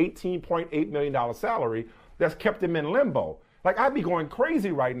guaranteed $18.8 million salary that's kept him in limbo. Like, I'd be going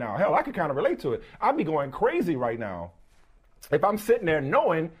crazy right now. Hell, I could kind of relate to it. I'd be going crazy right now if I'm sitting there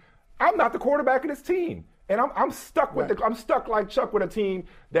knowing I'm not the quarterback of this team. And I'm stuck with I'm stuck like Chuck with a team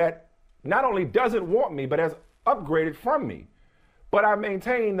that not only doesn't want me, but has upgraded from me. But I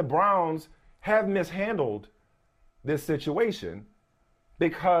maintain the Browns have mishandled this situation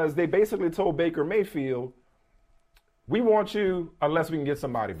because they basically told Baker Mayfield, we want you unless we can get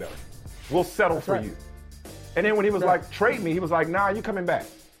somebody better. We'll settle for you. And then when he was like, trade me, he was like, nah, you coming back.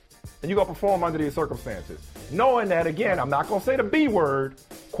 And you going to perform under these circumstances. Knowing that, again, I'm not going to say the B word,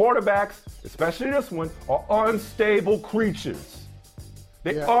 quarterbacks, especially this one, are unstable creatures.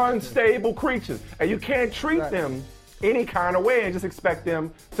 They're unstable creatures. And you can't treat them any kind of way and just expect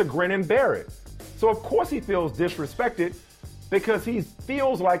them to grin and bear it. So, of course, he feels disrespected because he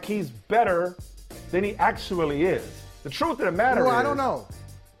feels like he's better than he actually is. The truth of the matter is, I don't know.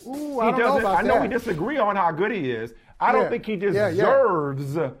 I don't know about I know we disagree on how good he is. I don't think he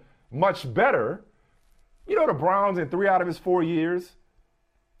deserves much better. The Browns in 3 out of his 4 years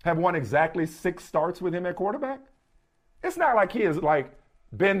have won exactly 6 starts with him at quarterback. It's not like he has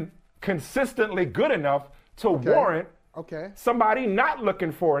been consistently good enough to warrant somebody not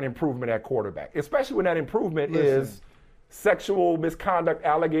looking for an improvement at quarterback, especially when that improvement is, sexual misconduct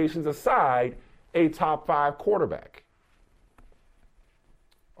allegations aside, a top 5 quarterback.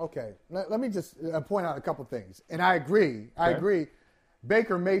 Okay, let me just point out a couple things. And I agree. I agree.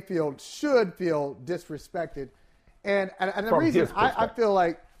 Baker Mayfield should feel disrespected. And the reason I feel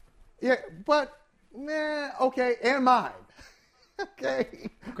like, and mine. okay.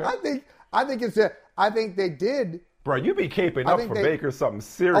 I think I think they did. Bro, you be caping up for Baker something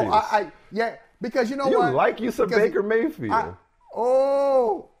serious. Because you know what? You like you some Baker Mayfield. I don't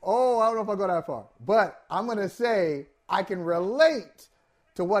know if I go that far. But I'm going to say I can relate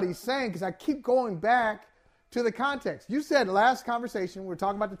to what he's saying because I keep going back to the context. You said last conversation, we were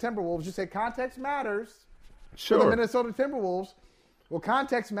talking about the Timberwolves, you said context matters for the Minnesota Timberwolves. Well,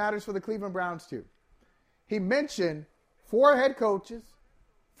 context matters for the Cleveland Browns too. He mentioned 4 head coaches,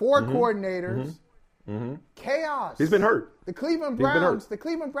 4 coordinators, chaos. He's been hurt. The Cleveland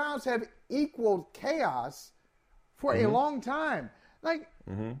Browns have equaled chaos for a long time.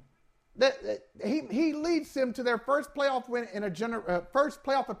 He leads them to their first playoff win first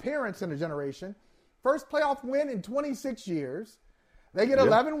playoff appearance in a generation, first playoff win in 26 years. They get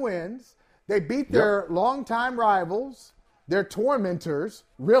 11 wins. They beat their longtime rivals, their tormentors,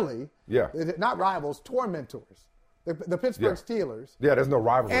 really. Yeah. Not rivals, tormentors. The Pittsburgh Steelers. Yeah, there's no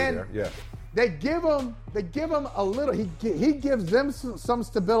rivalry there. Yeah. They give him a little. He gives them some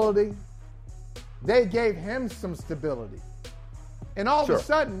stability. They gave him some stability, and all of a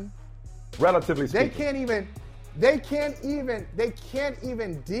sudden, relatively speaking, they can't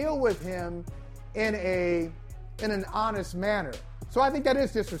even deal with him in an honest manner. So I think that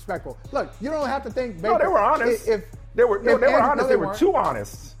is disrespectful. Look, you don't have to think. Baker, no, they were honest. They were honest. They were too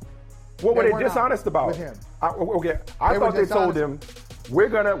honest. What were they dishonest about? With him. I thought they told him,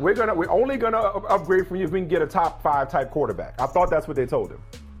 we're only gonna upgrade from you if we can get a top 5 type quarterback. I thought that's what they told him.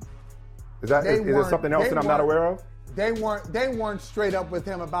 Is there something else that I'm not aware of? They weren't straight up with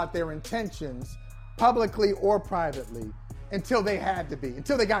him about their intentions, publicly or privately, until they had to be,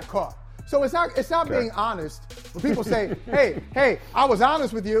 until they got caught. So it's not being honest. When people say, hey, I was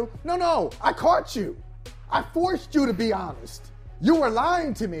honest with you. No, I caught you. I forced you to be honest. You were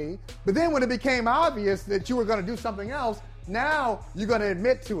lying to me, but then when it became obvious that you were going to do something else, now you're going to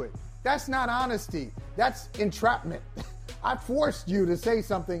admit to it. That's not honesty. That's entrapment. I forced you to say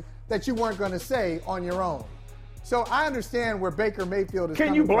something that you weren't going to say on your own. So I understand where Baker Mayfield is coming from.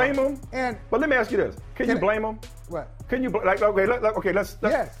 Can you blame him? But let me ask you this. Can you blame him? What? Can you, let's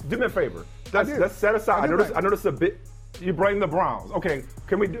do me a favor. Let's set aside. I know this is a bit, you blame the Browns. Okay,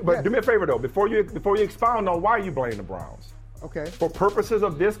 do me a favor though, before you expound on why you blame the Browns. Okay. For purposes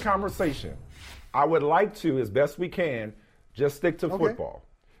of this conversation, I would like to, as best we can, just stick to football.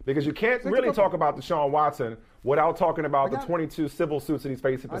 Because you can't really talk about Deshaun Watson without talking about the 22 civil suits that he's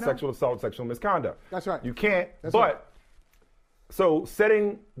facing for sexual assault, sexual misconduct. That's right. You can't. So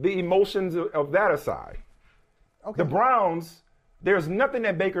setting the emotions of that aside, the Browns, there's nothing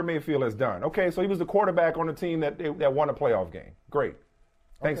that Baker Mayfield has done. Okay, so he was the quarterback on the team that won a playoff game. Great.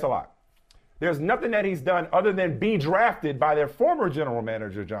 Thanks a lot. There's nothing that he's done other than be drafted by their former general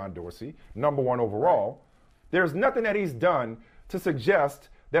manager, John Dorsey, number 1 overall. Right. There's nothing that he's done to suggest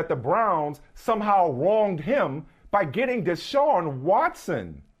that the Browns somehow wronged him by getting Deshaun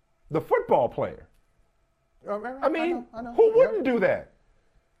Watson, the football player. I mean, who wouldn't do that?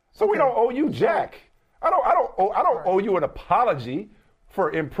 So we don't owe you jack. I don't owe you an apology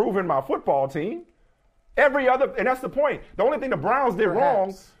for improving my football team. And that's the point. The only thing the Browns did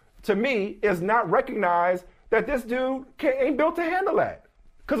wrong, to me, is not recognize that this dude ain't built to handle that.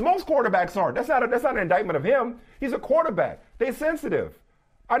 Because most quarterbacks aren't. That's not an indictment of him. He's a quarterback. They're sensitive.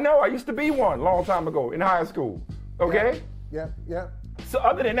 I know. I used to be one a long time ago in high school. Okay? Yeah. So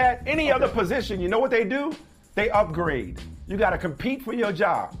other than that, any other position, you know what they do? They upgrade. You got to compete for your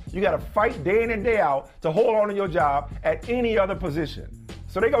job. You got to fight day in and day out to hold on to your job at any other position.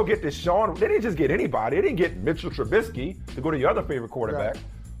 So they go get Deshaun. They didn't just get anybody. They didn't get Mitchell Trubisky to go to your other favorite quarterback. Right.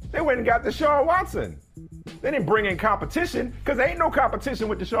 They went and got Deshaun Watson. They didn't bring in competition because there ain't no competition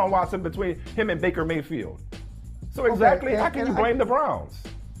with Deshaun Watson between him and Baker Mayfield. So exactly, how can you blame the Browns?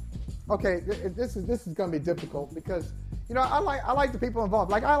 Okay, this is going to be difficult because, I like the people involved.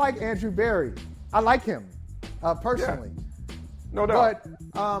 Like, I like Andrew Berry. I like him personally. Yeah. No doubt.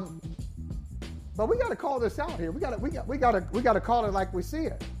 But we got to call this out here. We got to call it like we see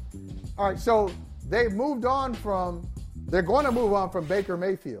it. All right, so they're going to move on from Baker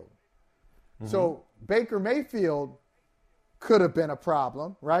Mayfield. Mm-hmm. So Baker Mayfield could have been a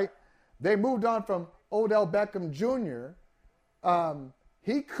problem, right? They moved on from Odell Beckham Jr.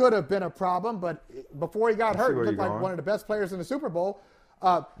 He could have been a problem, but before he got hurt, he looked like one of the best players in the Super Bowl.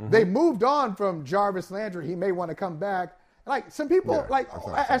 They moved on from Jarvis Landry. He may want to come back. Like some people,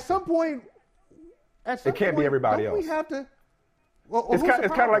 at some point, it can't be everybody else. We have to. It's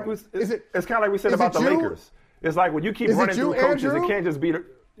kind of like we said about the Lakers. It's like when you keep running through coaches, it can't just be the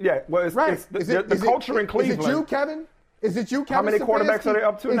culture in Cleveland. Is it you, Kevin? Is it you, Kevin? How many quarterbacks are they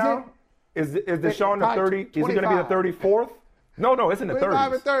up to now? Is Deshaun the 30? Is he going to be the 34th? No, it's in the 30s.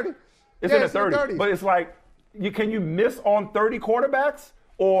 25 and 30. It's in the 30s. But it's like, can you miss on 30 quarterbacks?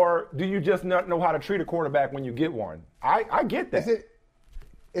 Or do you just not know how to treat a quarterback when you get one? I get that.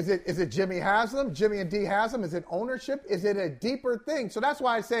 Is it Jimmy Haslam, Jimmy and Dee Haslam? Is it ownership? Is it a deeper thing? So that's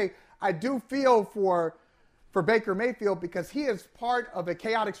why I say I do feel for Baker Mayfield because he is part of a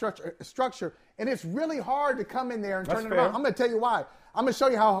chaotic structure, and it's really hard to come in there and turn it around. I'm going to tell you why. I'm going to show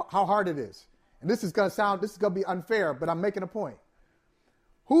you how hard it is. And this is going to be unfair, but I'm making a point.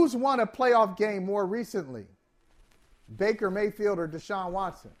 Who's won a playoff game more recently? Baker Mayfield or Deshaun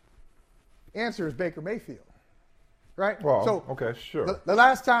Watson? Answer is Baker Mayfield. Right? Well, okay, sure. The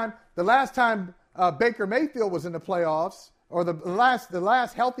last time Baker Mayfield was in the playoffs, or the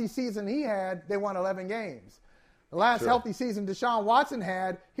last healthy season he had, they won 11 games. The last healthy season Deshaun Watson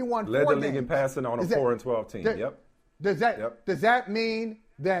had, he won 4 games. Led the league in passing on a 4-12 team. Does that mean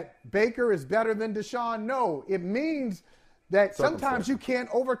that Baker is better than Deshaun? No. It means that sometimes you can't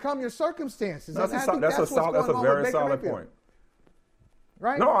overcome your circumstances. That's a very solid point.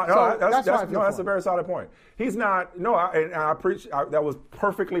 Right? That's a very solid point. He's not. I preach. That was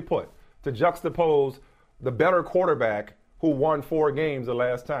perfectly put to juxtapose the better quarterback who won 4 games the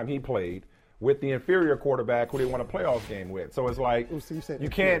last time he played with the inferior quarterback who they won a playoff game with. So it's like you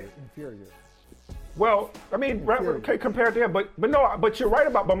can't. Inferior. Well, I mean, compared to him, but you're right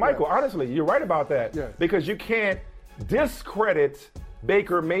about. But Michael, honestly, you're right about that because you can't discredit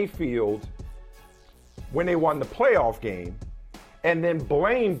Baker Mayfield when they won the playoff game and then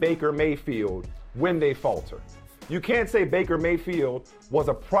blame Baker Mayfield when they falter. You can't say Baker Mayfield was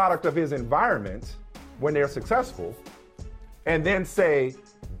a product of his environment when they're successful, and then say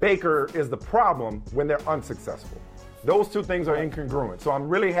Baker is the problem when they're unsuccessful. Those two things are incongruent. So I'm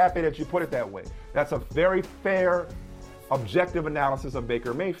really happy that you put it that way. That's a very fair, objective analysis of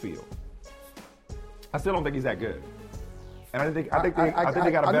Baker Mayfield. I still don't think he's that good. And I think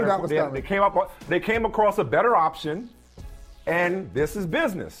they got a better. They came across a better option, and this is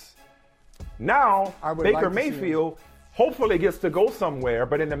business. Now Baker Mayfield hopefully gets to go somewhere,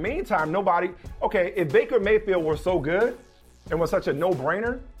 but in the meantime, nobody. Okay, if Baker Mayfield were so good and was such a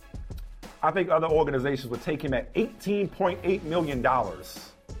no-brainer, I think other organizations would take him at $18.8 million,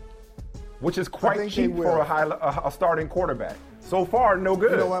 which is quite cheap for a starting quarterback. So far, no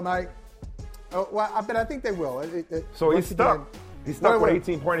good. You know what, Mike? Well, I think they will. So he's stuck. He's stuck with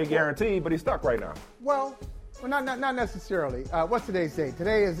 18.8 guarantee, but he's stuck right now. Well, not necessarily. What's today's date?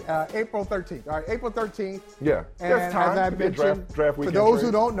 Today is April 13th. All right, April 13th. Yeah, and there's time. As I mentioned, draft for those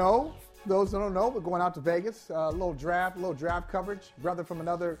who don't know, we're going out to Vegas. A little draft coverage. Brother from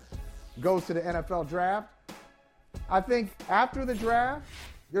another goes to the NFL draft. I think after the draft,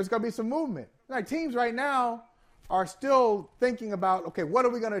 there's going to be some movement. Like teams right now are still thinking about, okay, what are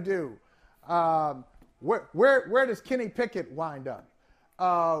we going to do? Where does Kenny Pickett wind up?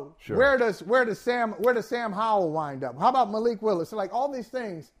 Sure. Where does Sam Howell wind up? How about Malik Willis? So like all these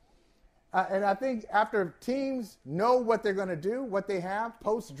things, and I think after teams know what they're going to do, what they have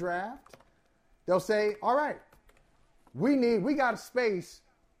post draft, they'll say, all right, we got a space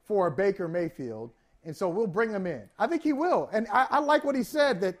for Baker Mayfield, and so we'll bring him in. I think he will, and I like what he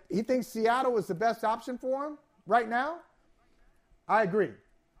said that he thinks Seattle is the best option for him right now. I agree.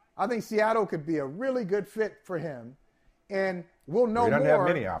 I think Seattle could be a really good fit for him, and we'll know more have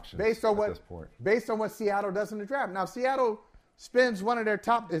many options based on what Seattle does in the draft. Now, Seattle spends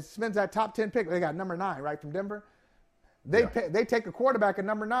that top 10 pick. They got number 9 right from Denver. They take a quarterback at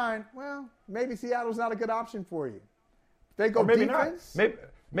number 9. Well, maybe Seattle's not a good option for you. If they go defense.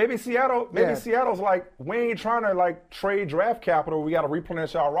 Maybe Seattle. Maybe Seattle's like, we ain't trying to like trade draft capital. We got to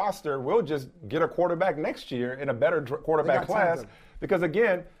replenish our roster. We'll just get a quarterback next year in a better quarterback class. Because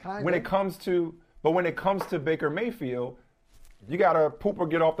again, when it comes to Baker Mayfield, you got to poop or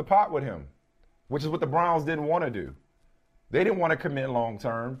get off the pot with him, which is what the Browns didn't want to do. They didn't want to commit long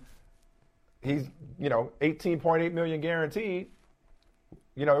term. He's, $18.8 million guaranteed.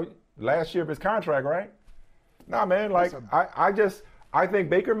 Last year of his contract, right? Nah, man. Like I think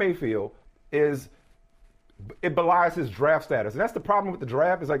Baker Mayfield it belies his draft status, and that's the problem with the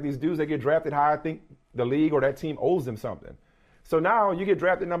draft. Is like these dudes that get drafted high. I think the league or that team owes them something. So now you get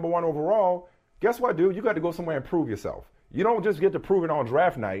drafted number 1 overall. Guess what, dude? You got to go somewhere and prove yourself. You don't just get to prove it on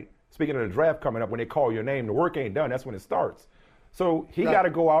draft night. Speaking of the draft coming up, when they call your name, the work ain't done. That's when it starts. So he got to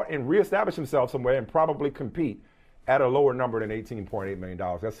go out and reestablish himself somewhere and probably compete at a lower number than $18.8 million.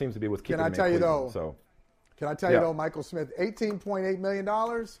 That seems to be what's keeping him in Cleveland. Can I tell you though, Michael Smith, $18.8 million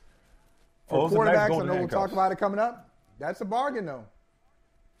for quarterbacks? I know we'll talk about it coming up. That's a bargain, though.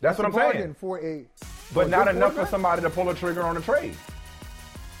 That's what I'm saying. But not enough for somebody to pull a trigger on a trade.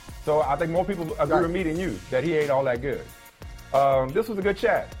 So I think more people agree with me than you that he ain't all that good. This was a good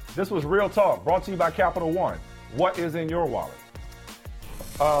chat. This was Real Talk, brought to you by Capital One. What is in your wallet?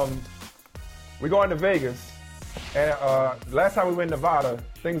 We're going to Vegas, and last time we went to Nevada,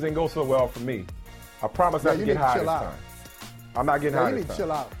 things didn't go so well for me. I promise not to get high this time. I'm not getting high this time. You need to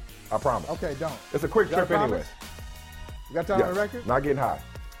chill out. I promise. Okay, don't. It's a quick trip anyway. You got time on the record? Not getting high.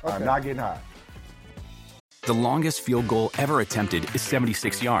 Okay. I'm not getting high. The longest field goal ever attempted is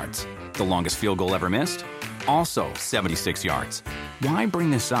 76 yards. The longest field goal ever missed? Also 76 yards. Why bring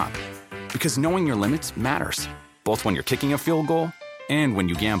this up? Because knowing your limits matters, both when you're kicking a field goal and when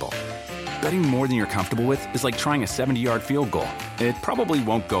you gamble. Betting more than you're comfortable with is like trying a 70-yard field goal. It probably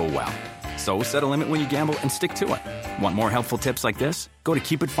won't go well. So set a limit when you gamble and stick to it. Want more helpful tips like this? Go to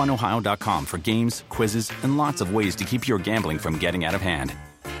keepitfunohio.com for games, quizzes, and lots of ways to keep your gambling from getting out of hand.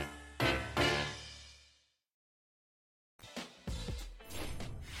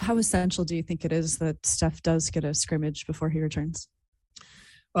 How essential do you think it is that Steph does get a scrimmage before he returns?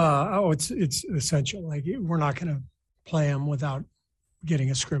 It's essential. Like, we're not going to play him without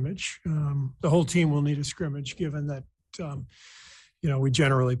getting a scrimmage. The whole team will need a scrimmage, given that we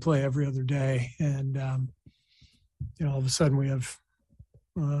generally play every other day, and all of a sudden we have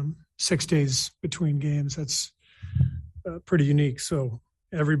 6 days between games. That's pretty unique. So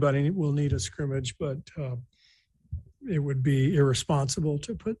everybody will need a scrimmage, but it would be irresponsible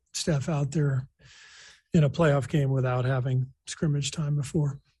to put Steph out there in a playoff game without having scrimmage time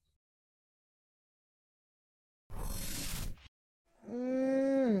before.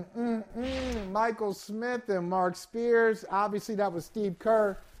 Michael Smith and Mark Spears. Obviously, that was Steve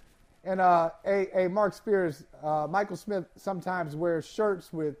Kerr. And Mark Spears, Michael Smith sometimes wears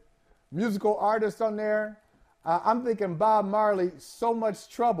shirts with musical artists on there. I'm thinking Bob Marley, so much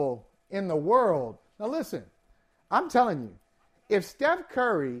trouble in the world. Now listen, I'm telling you, if Steph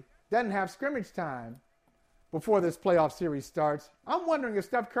Curry doesn't have scrimmage time before this playoff series starts, I'm wondering if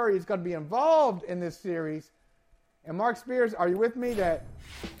Steph Curry is going to be involved in this series. And Mark Spears, are you with me that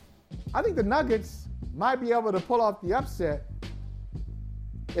I think the Nuggets might be able to pull off the upset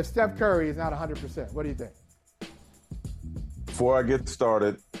if Steph Curry is not 100%. What do you think? Before I get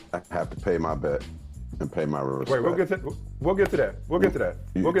started, I have to pay my bet and pay my respect. Wait, we'll get to that. We'll get to that.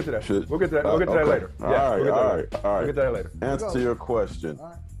 We'll get to that later. Yeah, okay. We'll get to that later. Answer your question.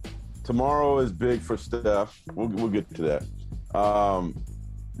 Right. Tomorrow is big for Steph. We'll get to that.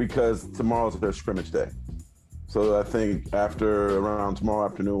 Because tomorrow's their scrimmage day. So I think around tomorrow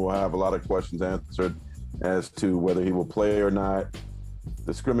afternoon, we'll have a lot of questions answered as to whether he will play or not.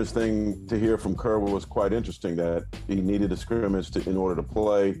 The scrimmage thing to hear from Kerr was quite interesting, that he needed a scrimmage in order to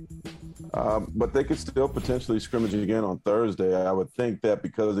play. But they could still potentially scrimmage again on Thursday. I would think that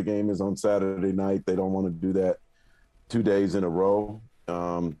because the game is on Saturday night, they don't want to do that 2 days in a row.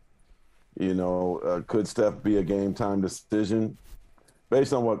 Could Steph be a game time decision?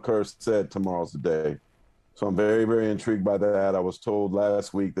 Based on what Kerr said, tomorrow's the day. So I'm very, very intrigued by that. I was told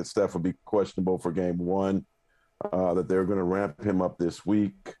last week that Steph would be questionable for game one. That they're going to ramp him up this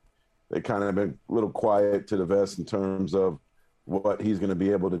week. They kind of been a little quiet to the vest in terms of what he's going to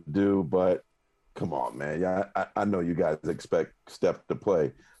be able to do. But come on, man. Yeah, I know you guys expect Steph to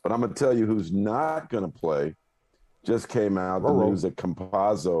play. But I'm going to tell you who's not going to play. Just came out the news that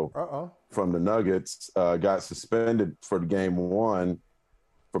Campazzo from the Nuggets got suspended for game one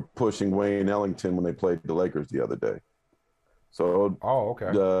for pushing Wayne Ellington when they played the Lakers the other day. So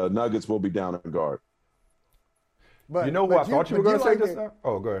the Nuggets will be down in guard. But, you know what I thought you were going to say just now?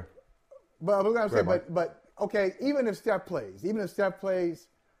 Oh, go ahead. But I was going to say, but okay, even if Steph plays, do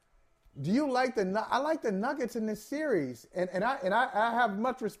you like I like the Nuggets in this series, and I have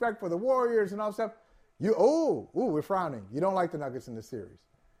much respect for the Warriors and all stuff. We're frowning. You don't like the Nuggets in this series?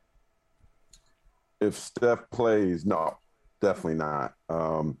 If Steph plays, no, definitely not.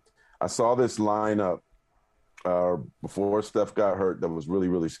 I saw this lineup before Steph got hurt that was really,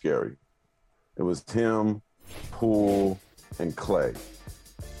 really scary. It was him, Poole, and Clay.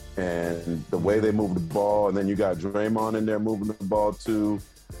 And the way they moved the ball, and then you got Draymond in there moving the ball too.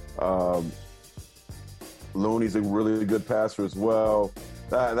 Looney's a really good passer as well.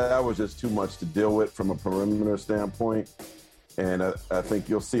 That was just too much to deal with from a perimeter standpoint. And I think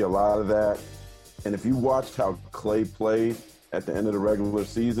you'll see a lot of that. And if you watched how Clay played at the end of the regular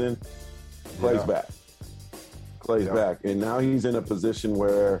season, Clay's back. Clay's back. And now he's in a position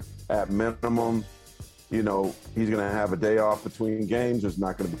where, at minimum, he's going to have a day off between games. There's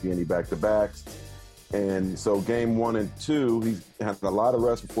not going to be any back-to-backs. And so game 1 and 2, he's had a lot of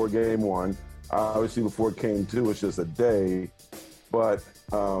rest before game 1. Obviously, before game 2, it's just a day. But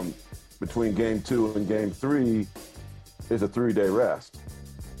between game 2 and game 3 is a 3-day rest.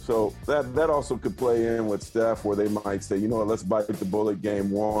 So that also could play in with Steph, where they might say, let's bite the bullet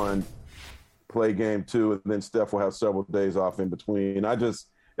game 1, play game 2, and then Steph will have several days off in between.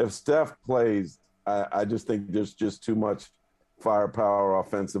 If Steph plays, I just think there's just too much firepower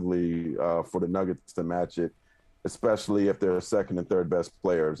offensively for the Nuggets to match it, especially if their second and third best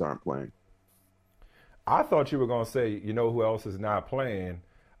players aren't playing. I thought you were going to say, who else is not playing?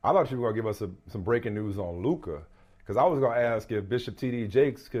 I thought you were going to give us some breaking news on Luka, because I was going to ask if Bishop T.D.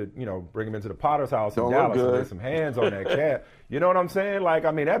 Jakes could, bring him into the Potter's house in Dallas and lay some hands on that cat. You know what I'm saying?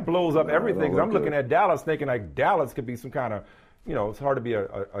 That blows up everything. I'm looking at Dallas thinking Dallas could be some kind of, it's hard to be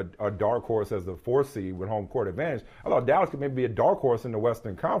a dark horse as the 4th seed with home court advantage. I thought Dallas could maybe be a dark horse in the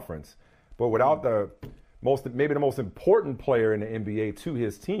Western Conference, but without maybe the most important player in the NBA to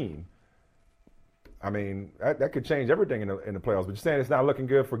his team. That could change everything in the playoffs. But you're saying it's not looking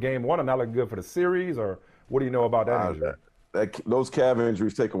good for game 1 and not looking good for the series, or what do you know about that injury? Those calf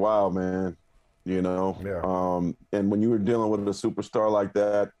injuries take a while, man. Yeah. And when you were dealing with a superstar like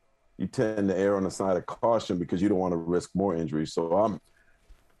that, you tend to err on the side of caution because you don't want to risk more injuries. So I'm,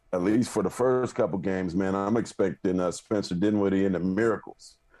 at least for the first couple games, man, I'm expecting Spencer Dinwiddie and the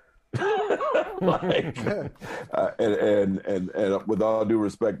miracles. And with all due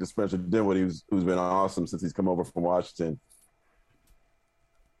respect to Spencer Dinwiddie, who's been awesome since he's come over from Washington.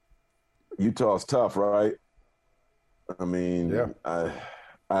 Utah's tough, right?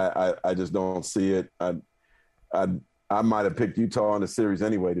 I just don't see it. I might have picked Utah in the series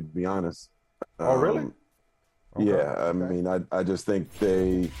anyway, to be honest. Oh, really? Okay. Yeah, I just think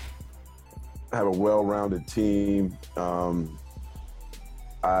they have a well-rounded team. They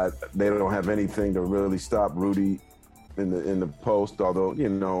don't have anything to really stop Rudy in the post, although, you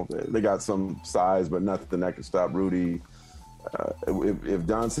know, they got some size, but nothing that can stop Rudy. If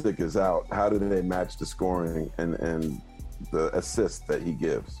Doncic is out, how do they match the scoring and the assists that he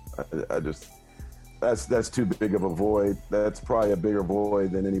gives? That's too big of a void. That's probably a bigger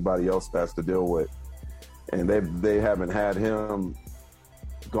void than anybody else has to deal with. And they haven't had him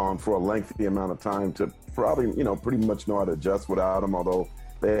gone for a lengthy amount of time to probably, you know, pretty much know how to adjust without him, although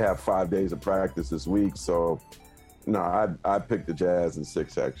they have 5 days of practice this week. So, no, I picked the Jazz in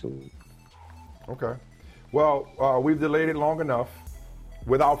 6, actually. Okay. Well, we've delayed it long enough.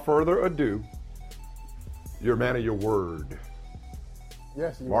 Without further ado, you're a man of your word.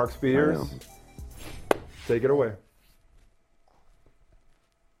 Yes, Mark Spears, take it away.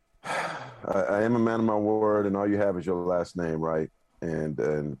 I am a man of my word, and all you have is your last name, right? And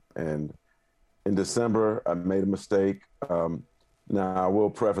in December, I made a mistake. Now, I will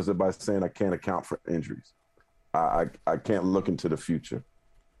preface it by saying I can't account for injuries. I can't look into the future.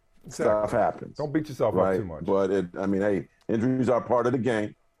 Exactly. Stuff happens. Don't beat yourself up too much. But hey, injuries are part of the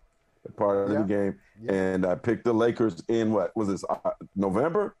game. The game. Yeah. And I picked the Lakers in what was this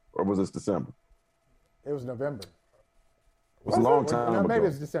November or was this December? It was November. It was a long time ago. Maybe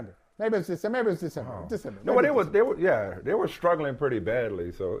it's December. Maybe it's December. December. No, but they were struggling pretty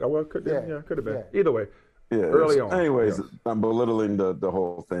badly. So could have been. Yeah. Either way. Yeah. Early on. Anyways, I'm belittling the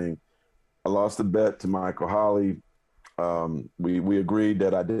whole thing. I lost a bet to Michael Holley. We agreed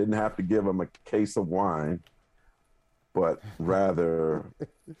that I didn't have to give him a case of wine, but rather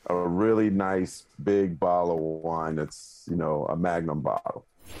a really nice big bottle of wine that's, you know, a Magnum bottle.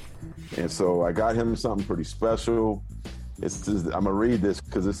 And so I got him something pretty special. I'm gonna read this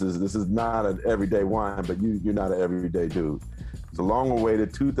because this is not an everyday wine, but you're not an everyday dude. It's a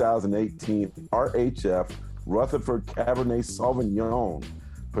long-awaited 2018 RHF Rutherford Cabernet Sauvignon,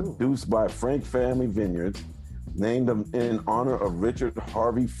 produced by Frank Family Vineyards, named in honor of Richard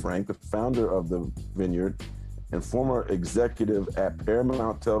Harvey Frank, the founder of the vineyard and former executive at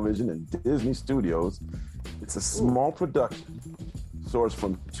Paramount Television and Disney Studios. It's a small production sourced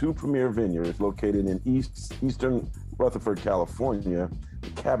from 2 premier vineyards located in eastern Rutherford, California. The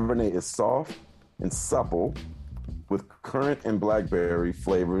Cabernet is soft and supple with currant and blackberry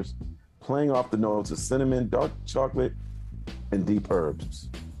flavors, playing off the notes of cinnamon, dark chocolate, and deep herbs.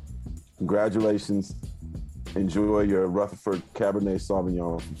 Congratulations. Enjoy your Rutherford Cabernet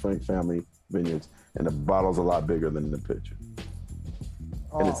Sauvignon from Frank Family Vineyards. And the bottle's a lot bigger than the picture.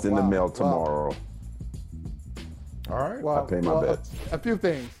 And it's in the mail tomorrow. All right. I pay my bets. A few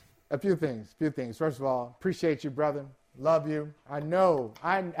things. First of all, appreciate you, brother. Love you. I know,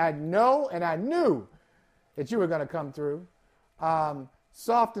 and I knew that you were going to come through.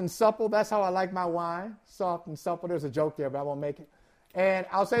 Soft and supple, that's how I like my wine. Soft and supple. There's a joke there, but I won't make it. And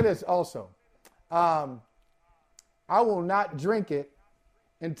I'll say this also. I will not drink it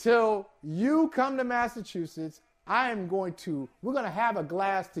until you come to Massachusetts. We're going to have a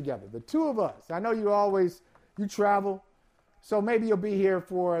glass together, the two of us. I know you travel, so maybe you'll be here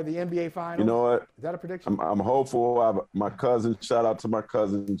for the NBA Finals. You know what? Is that a prediction? I'm hopeful. Shout out to my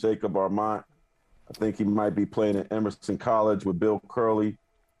cousin, Jacob Armand. I think he might be playing at Emerson College with Bill Curley.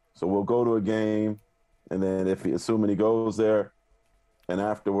 So we'll go to a game, and then assuming he goes there, and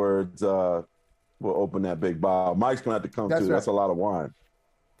afterwards we'll open that big bottle. Mike's going to have to come too. Right. That's a lot of wine.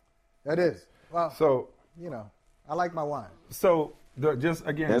 That is. Well, so, I like my wine. So just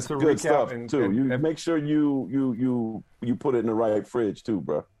again, that's to good recap stuff too. and make sure you put it in the right fridge too,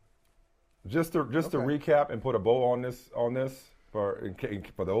 bro. Just to recap and put a bow on this for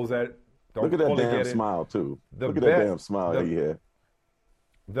those that don't look at that fully damn get it. Smile too. Look at that damn smile that he had.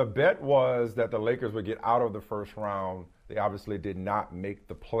 The bet was that the Lakers would get out of the first round. They obviously did not make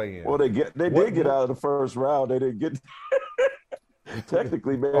the play-in. Well, they did get out of the first round. They didn't get.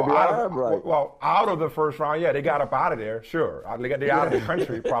 Technically, maybe right. Well, out of the first round, yeah, they got up out of there. Sure, they out of the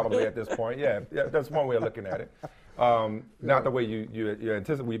country probably at this point. Yeah, that's one way of looking at it. Not the way you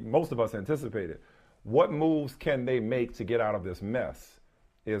anticipate. Most of us anticipated. What moves can they make to get out of this mess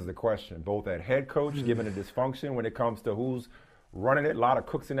is the question. Both at head coach, given the dysfunction when it comes to who's running it, a lot of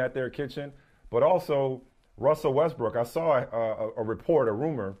cooks in at their kitchen, but also Russell Westbrook. I saw a report, a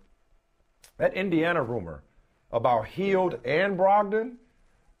rumor, that Indiana rumor about Hield and Brogdon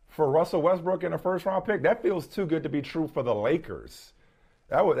for Russell Westbrook in a first-round pick. That feels too good to be true for the Lakers.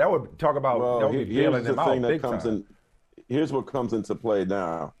 That would talk about bailing them out big time. Here's what comes into play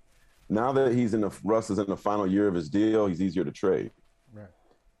now. Now that Russ is in the final year of his deal, he's easier to trade. Right.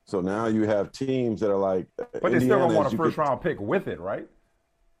 So now you have teams that are like. But they still don't want a first-round pick with it, right?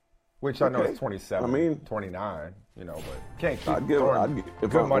 Which I know Okay. is 27, I mean, 29, you know, but can't keep I'd give if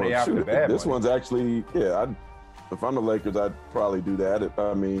good I- money well, after shoot, bad This money. one's actually, if I'm the Lakers, I'd probably do that.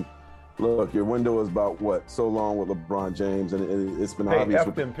 I mean, look, your window is about what? So long with LeBron James, and it's been Hey, obvious F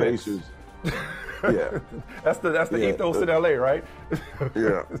with the them picks. Pacers. Yeah. That's the Yeah. ethos in LA, right?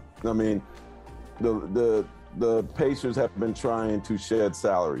 Yeah. I mean, the Pacers have been trying to shed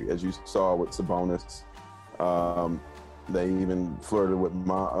salary, as you saw with Sabonis. They even flirted with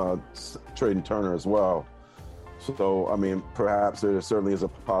trading Turner as well. So, I mean, perhaps there certainly is a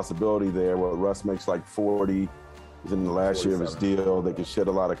possibility there where Russ makes like 40. He's in the last year of his deal. They could shed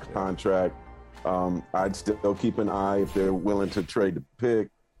a lot of contract. I'd still keep an eye if they're willing to trade the pick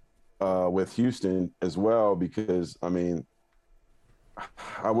with Houston as well, because, I mean,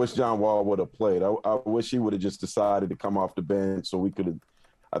 I wish John Wall would have played. I wish he would have just decided to come off the bench so we could have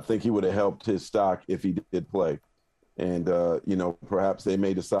 – I think he would have helped his stock if he did play. And, you know, perhaps they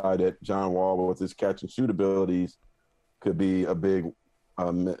may decide that John Wall, with his catch and shoot abilities, could be a big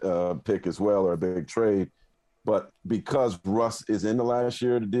pick as well, or a big trade. But because Russ is in the last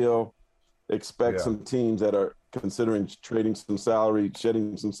year of the deal, expect some teams that are considering trading some salary,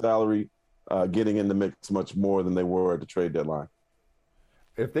 shedding some salary, getting in the mix much more than they were at the trade deadline.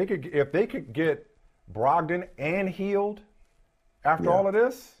 If they could get Brogdon and Hield after all of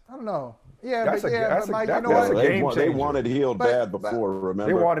this, I don't know. Yeah, That's but a- that's but a- Mike, that- you know that's what? a game They changer. wanted Hield bad before,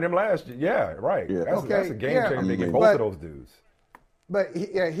 remember? They wanted him last year. Yeah, right. Yeah. That's a game changer. They get both But- of those dudes. But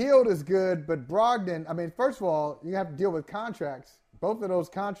Hield is good, but Brogdon, I mean, first of all, you have to deal with contracts, both of those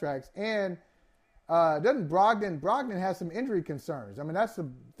contracts. And doesn't Brogdon has some injury concerns. I mean, that's the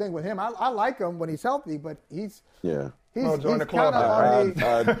thing with him. I like him when he's healthy, but he's join kind the club. of on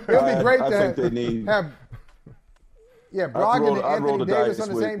the, it would be great to have Brogdon and Anthony Davis on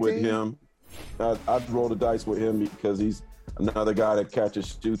the same with team. him. I'd roll the dice with him because he's another guy that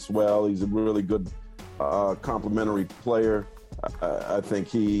catches, shoots well. He's a really good complementary player. I think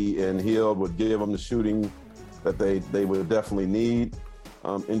he and Hield would give them the shooting that they would definitely need.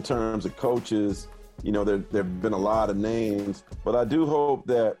 In terms of coaches, you know, there have been a lot of names, but I do hope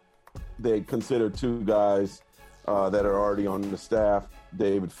that they consider two guys that are already on the staff,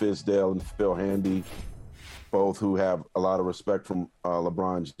 David Fizdale and Phil Handy, both who have a lot of respect from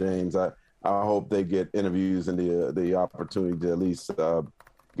LeBron James. I hope they get interviews and the opportunity to at least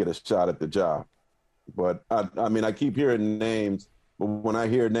get a shot at the job. But I mean, I keep hearing names, but when I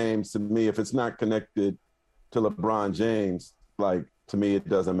hear names, to me, if it's not connected to LeBron James, like, to me, it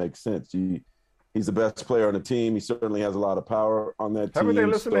doesn't make sense. He's the best player on the team. He certainly has a lot of power on that team. Haven't they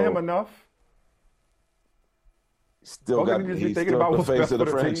listened to him enough? Still got, he's he's thinking still about the what's face best of the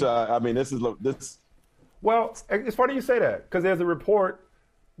for the team? franchise. I mean, this. Well, it's funny you say that, because there's a report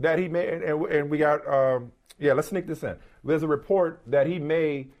that he made, and we got, let's sneak this in. There's a report that he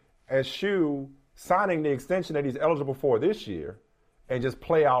may eschew signing the extension that he's eligible for this year and just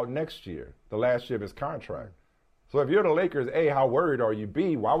play out next year, the last year of his contract. So if you're the Lakers, A, how worried are you?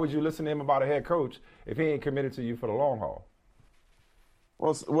 B, why would you listen to him about a head coach if he ain't committed to you for the long haul?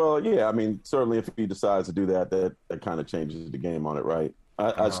 Well, yeah. I mean, certainly if he decides to do that, that kind of changes the game on it, right?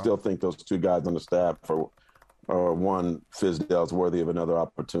 I still think those two guys on the staff are one, Fizdale's worthy of another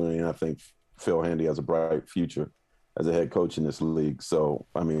opportunity, and I think Phil Handy has a bright future as a head coach in this league. So,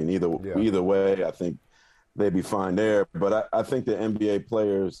 I mean, either way, I think they'd be fine there. But I think the NBA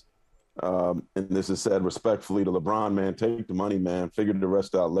players, and this is said respectfully to LeBron, man, take the money, man, figure the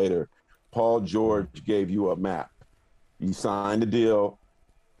rest out later. Paul George gave you a map. You signed the deal,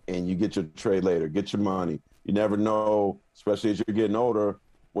 and you get your trade later. Get your money. You never know, especially as you're getting older,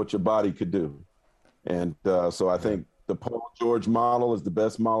 what your body could do. And so I think the Paul George model is the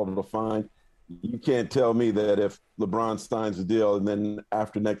best model to find. You can't tell me that if LeBron signs a deal and then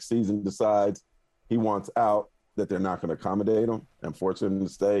after next season decides he wants out, that they're not going to accommodate him and force him to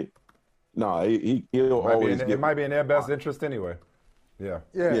stay. No, he'll always. It might be in their best interest anyway. Yeah.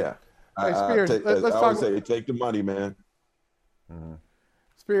 Yeah. Hey, Spears, let's I talk. always say, take the money, man. Mm-hmm.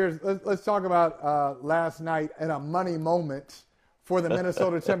 Spears, let's talk about last night in a money moment for the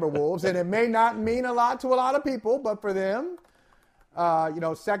Minnesota Timberwolves. And it may not mean a lot to a lot of people, but for them,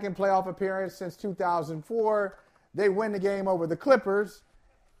 second playoff appearance since 2004. They win the game over the Clippers,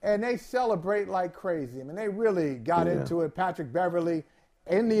 and they celebrate like crazy. I mean, they really got into it. Patrick Beverley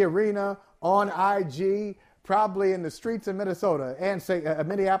in the arena, on IG, probably in the streets of Minnesota and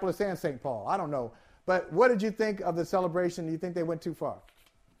Minneapolis and St. Paul. I don't know. But what did you think of the celebration? Do you think they went too far?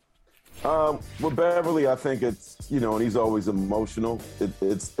 With Beverly, I think it's, and he's always emotional. It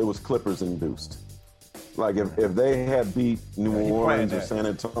was Clippers induced. Like if they had beat New Orleans or San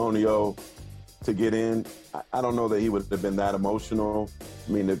Antonio, to get in. I don't know that he would have been that emotional.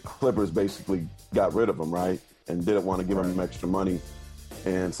 I mean, the Clippers basically got rid of him, right? And didn't want to give him extra money.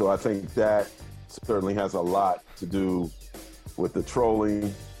 And so I think that certainly has a lot to do with the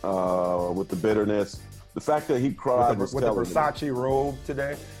trolling, with the bitterness. The fact that he cried with the Versace robe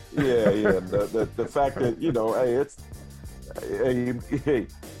today. Yeah. The fact that,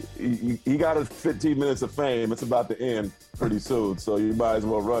 he got his 15 minutes of fame. It's about to end pretty soon, so you might as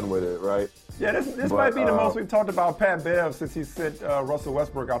well run with it, right? Yeah, this might be the most we've talked about Pat Bev since he sent Russell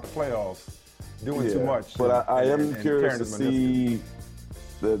Westbrook out the playoffs, doing too much. But I am curious to see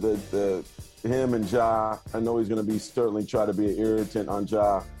the him and Ja. I know he's going to be certainly try to be an irritant on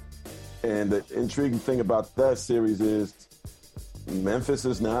Ja. And the intriguing thing about that series is Memphis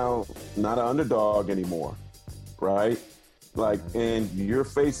is now not an underdog anymore, right? And you're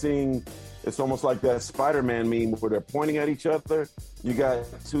facing, it's almost like that Spider-Man meme where they're pointing at each other. You got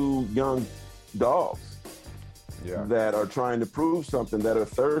two young dogs that are trying to prove something, that are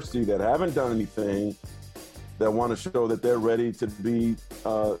thirsty, that haven't done anything, that want to show that they're ready to be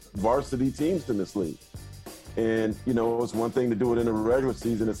varsity teams in this league. And, it's one thing to do it in the regular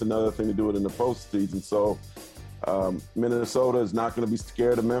season. It's another thing to do it in the postseason. So Minnesota is not going to be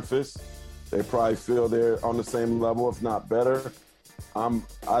scared of Memphis. They probably feel they're on the same level, if not better.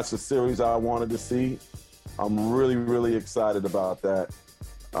 That's a series I wanted to see. I'm really, really excited about that.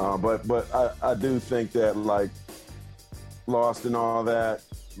 But I do think that, Lost and all that,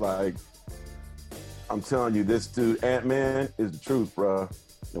 I'm telling you, this dude, Ant-Man, is the truth, bro.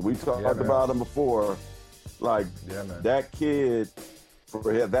 And we talked about him before. That kid, for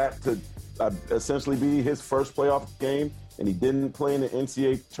that to essentially be his first playoff game, and he didn't play in the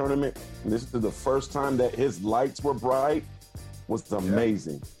NCAA tournament, and this is the first time that his lights were bright, was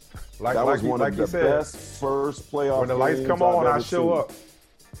amazing. That was one of the best first playoff games. When the lights come on, I show up.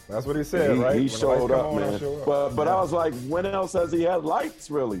 That's what he said, right? He showed up, man. But I was like, when else has he had lights,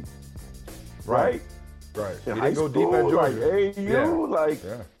 really? Right. He didn't go deep in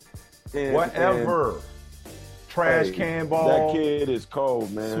Georgia. AU, whatever. Trash can ball. That kid is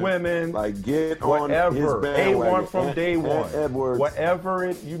cold, man. Swimming. Get whatever. on his bandwagon. A1 from day one. Edwards.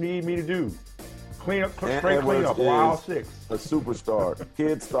 Whatever you need me to do. Clean up, straight clean up. Wild 6. A superstar.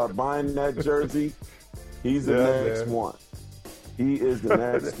 Kids start buying that jersey. He's the next one. He is the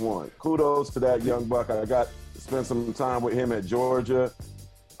next one. Kudos to that young buck. I got to spend some time with him at Georgia.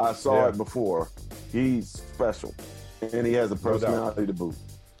 I saw it before. He's special. And he has a personality to boot.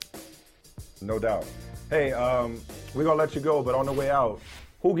 No doubt. Hey, we're going to let you go, but on the way out,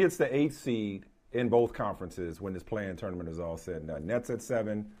 who gets the 8th seed in both conferences when this play-in tournament is all said and done? Nets at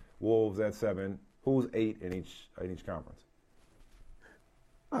 7, Wolves at 7. Who's 8 in each conference?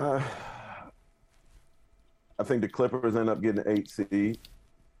 I think the Clippers end up getting the 8th seed.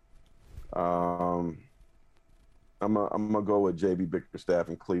 I'm gonna go with JB Bickerstaff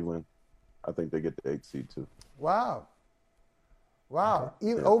in Cleveland. I think they get the 8th seed too. Wow.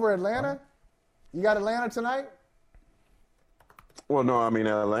 Even over Atlanta? You got Atlanta tonight? Well, no, I mean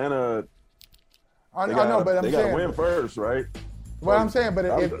Atlanta. I know, but they got to win first, right? Well, I'm saying, but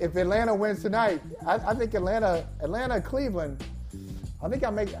if Atlanta wins tonight, I think Atlanta, Cleveland. I think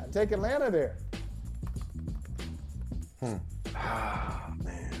take Atlanta there. Man.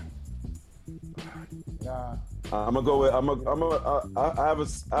 Nah. I'm gonna go with. I have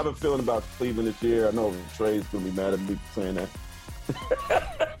a feeling about Cleveland this year. I know Trey's gonna be mad at me for saying that.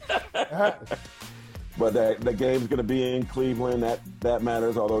 But the game's going to be in Cleveland. That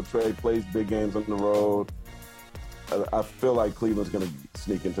matters, although Trey plays big games on the road. I feel like Cleveland's going to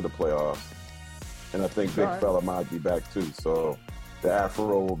sneak into the playoffs. And I think Big Fella might be back, too. So the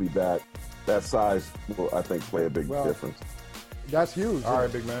Afro will be back. That size will, I think, play a big difference. That's huge. All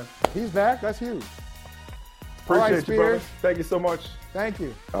right, big man. He's back. That's huge. Appreciate you, brother. Thank you so much. Thank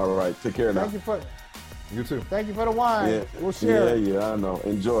you. All right. Take care now. You too. Thank you for the wine. Yeah. We'll share. Yeah, I know.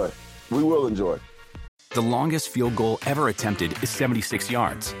 Enjoy. We will enjoy. The longest field goal ever attempted is 76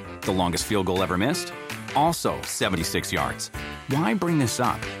 yards. The longest field goal ever missed? Also 76 yards. Why bring this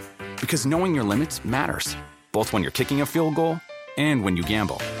up? Because knowing your limits matters, both when you're kicking a field goal and when you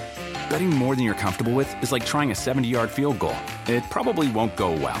gamble. Betting more than you're comfortable with is like trying a 70-yard field goal. It probably won't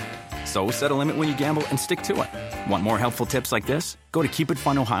go well. So set a limit when you gamble and stick to it. Want more helpful tips like this? Go to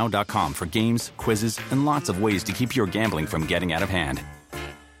keepitfunohio.com for games, quizzes, and lots of ways to keep your gambling from getting out of hand.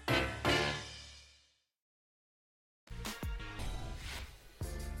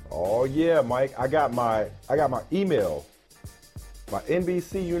 Oh yeah, Mike. I got my email. My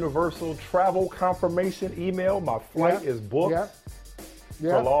NBC Universal travel confirmation email. My flight is booked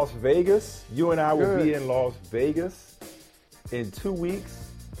for Las Vegas. You and I will be in Las Vegas in 2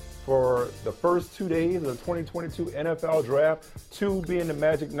 weeks for the first 2 days of the 2022 NFL Draft, 2 being the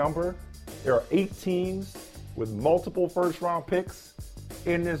magic number. There are 8 teams with multiple first-round picks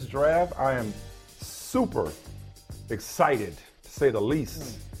in this draft. I am super excited, to say the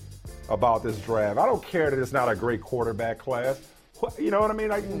least, about this draft. I don't care that it's not a great quarterback class. You know what I mean?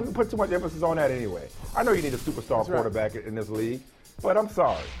 Like, we put too much emphasis on that anyway. I know you need a superstar quarterback in this league, but I'm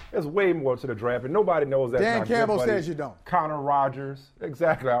sorry. There's way more to the draft, and nobody knows that. Dan Campbell says you don't. Connor Rogers.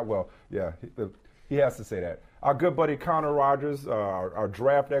 Exactly. Well, yeah, he has to say that. Our good buddy Connor Rogers, our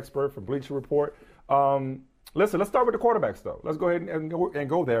draft expert from Bleacher Report. Listen, let's start with the quarterbacks, though. Let's go ahead and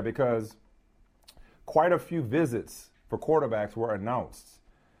go there because quite a few visits for quarterbacks were announced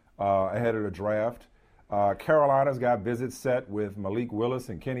ahead of the draft. Carolina's got visits set with Malik Willis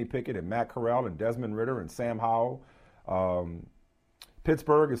and Kenny Pickett and Matt Corral and Desmond Ridder and Sam Howell.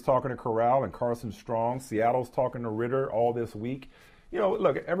 Pittsburgh is talking to Corral and Carson Strong. Seattle's talking to Ridder all this week. You know,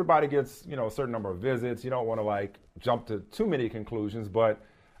 look, everybody gets, a certain number of visits. You don't want to, jump to too many conclusions, but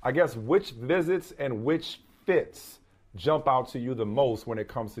I guess which visits and which fits jump out to you the most when it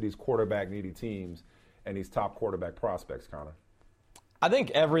comes to these quarterback-needy teams and these top quarterback prospects, Connor? I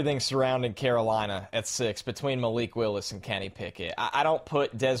think everything surrounding Carolina at 6 between Malik Willis and Kenny Pickett. I don't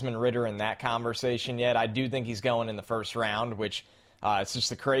put Desmond Ridder in that conversation yet. I do think he's going in the first round, which it's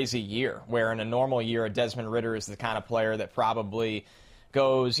just a crazy year, where in a normal year, a Desmond Ridder is the kind of player that probably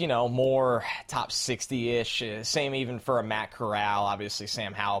goes, more top 60-ish. Same even for a Matt Corral, obviously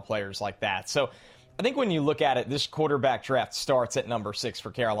Sam Howell, players like that. So I think when you look at it, this quarterback draft starts at number 6 for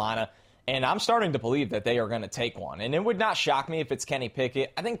Carolina. And I'm starting to believe that they are going to take one. And it would not shock me if it's Kenny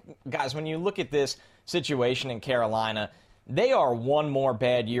Pickett. I think, guys, when you look at this situation in Carolina, they are one more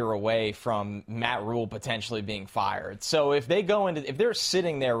bad year away from Matt Rule potentially being fired. So if they're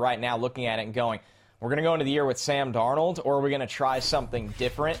sitting there right now looking at it and going, we're going to go into the year with Sam Darnold, or are we going to try something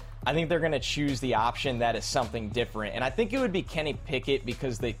different? I think they're going to choose the option that is something different. And I think it would be Kenny Pickett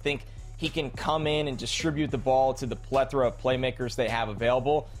because they think he can come in and distribute the ball to the plethora of playmakers they have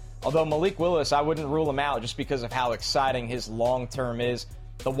available. Although Malik Willis, I wouldn't rule him out just because of how exciting his long-term is.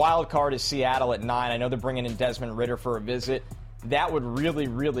 The wild card is Seattle at 9. I know they're bringing in Desmond Ridder for a visit. That would really,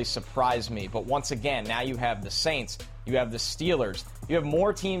 really surprise me. But once again, now you have the Saints, you have the Steelers. You have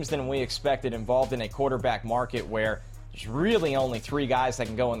more teams than we expected involved in a quarterback market where there's really only 3 guys that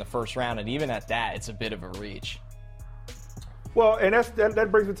can go in the first round. And even at that, it's a bit of a reach. Well, and that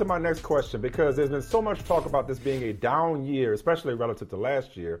brings me to my next question, because there's been so much talk about this being a down year, especially relative to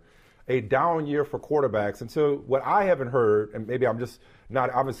last year, a down year for quarterbacks. And so what I haven't heard, and maybe I'm just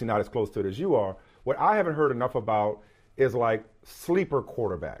obviously not as close to it as you are, what I haven't heard enough about is like sleeper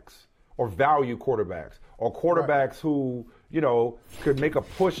quarterbacks or value quarterbacks or quarterbacks who, could make a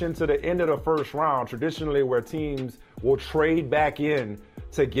push into the end of the first round, traditionally where teams will trade back in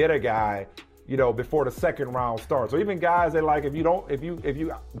to get a guy before the second round starts. Or even guys that if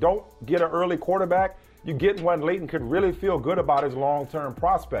you don't get an early quarterback, you get one late and could really feel good about his long-term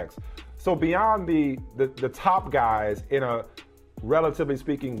prospects. So beyond the top guys in a relatively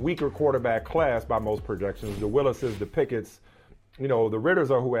speaking weaker quarterback class by most projections, the Willises, the Pickett's, the Ridders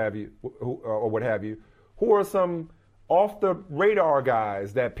or what have you, who are some off the radar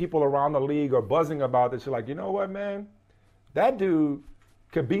guys that people around the league are buzzing about that you're like, you know what, man, that dude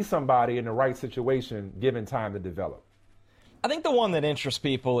could be somebody in the right situation given time to develop? I think the one that interests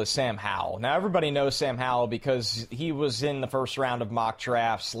people is Sam Howell. Now, everybody knows Sam Howell because he was in the first round of mock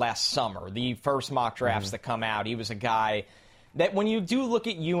drafts last summer, the first mock drafts that come out. He was a guy that when you do look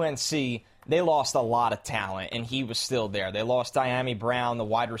at UNC, they lost a lot of talent, and he was still there. They lost Diami Brown, the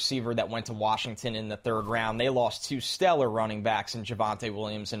wide receiver that went to Washington in the 3rd round. They lost 2 stellar running backs in Javonte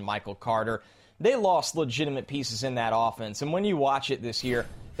Williams and Michael Carter. They lost legitimate pieces in that offense. And when you watch it this year,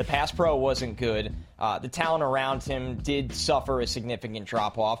 the pass pro wasn't good. The talent around him did suffer a significant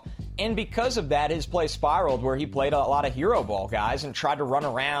drop-off. And because of that, his play spiraled where he played a lot of hero ball guys and tried to run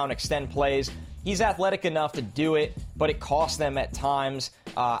around, extend plays. He's athletic enough to do it, but it cost them at times.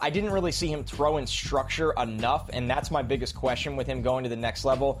 I didn't really see him throw in structure enough, and that's my biggest question with him going to the next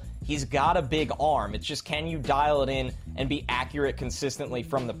level. He's got a big arm. It's just, can you dial it in and be accurate consistently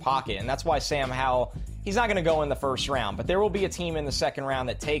from the pocket? And that's why Sam Howell, he's not going to go in the first round, but there will be a team in the second round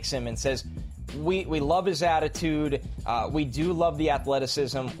that takes him and says, we love his attitude. We do love the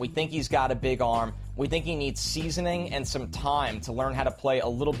athleticism. We think he's got a big arm. We think he needs seasoning and some time to learn how to play a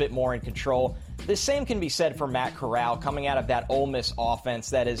little bit more in control. The same can be said for Matt Corral coming out of that Ole Miss offense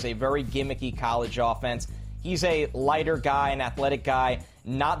that is a very gimmicky college offense. He's a lighter guy, an athletic guy,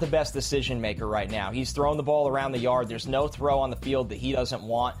 not the best decision maker right now. He's throwing the ball around the yard. There's no throw on the field that he doesn't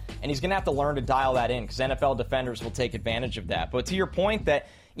want, and he's going to have to learn to dial that in because NFL defenders will take advantage of that. But to your point that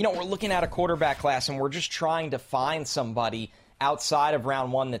we're looking at a quarterback class and we're just trying to find somebody outside of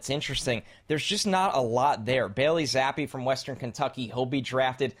round one that's interesting. There's just not a lot there. Bailey Zappi from Western Kentucky, he'll be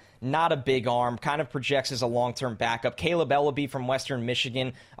drafted. Not a big arm, kind of projects as a long-term backup. Caleb Ellaby from Western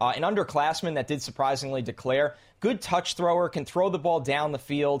Michigan, an underclassman that did surprisingly declare. Good touch thrower, can throw the ball down the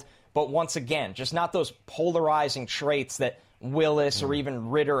field, but once again, just not those polarizing traits that Willis or even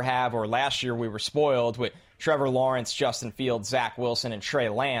Ritter have, or last year we were spoiled with Trevor Lawrence, Justin Fields, Zach Wilson, and Trey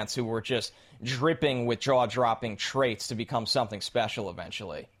Lance, who were just dripping with jaw-dropping traits to become something special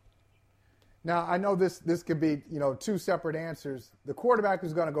eventually. Now, I know this could be, two separate answers. The quarterback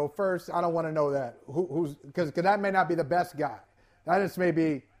who's going to go first, I don't want to know that. Because that may not be the best guy. That just may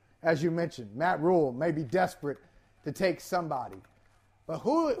be, as you mentioned, Matt Rule may be desperate to take somebody. But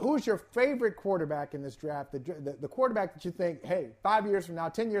who's your favorite quarterback in this draft? The quarterback that you think, hey, 5 years from now,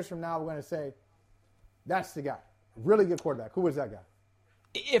 10 years from now, we're going to say, that's the guy. Really good quarterback. Who is that guy?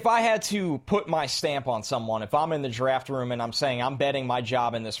 If I had to put my stamp on someone, if I'm in the draft room and I'm saying I'm betting my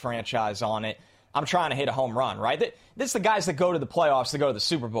job in this franchise on it, I'm trying to hit a home run, right? This is the guys that go to the playoffs, that go to the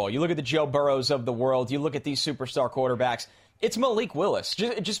Super Bowl. You look at the Joe Burrows of the world, you look at these superstar quarterbacks, it's Malik Willis.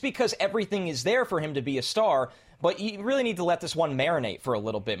 Just because everything is there for him to be a star, but you really need to let this one marinate for a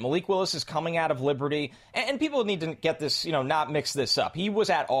little bit. Malik Willis is coming out of Liberty, and people need to get this, not mix this up. He was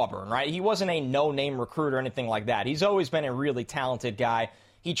at Auburn, right? He wasn't a no-name recruit or anything like that. He's always been a really talented guy.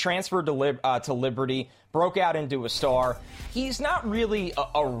 He transferred to Liberty, broke out into a star. He's not really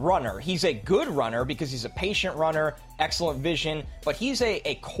a runner. He's a good runner because he's a patient runner, excellent vision, but he's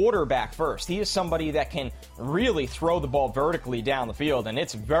a quarterback first. He is somebody that can really throw the ball vertically down the field, and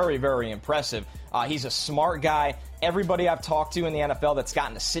it's very, very impressive. He's a smart guy. Everybody I've talked to in the NFL that's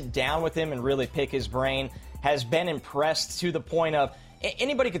gotten to sit down with him and really pick his brain has been impressed to the point of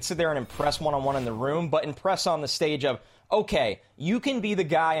anybody could sit there and impress one-on-one in the room, but impress on the stage of, okay, you can be the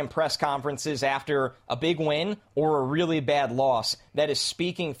guy in press conferences after a big win or a really bad loss that is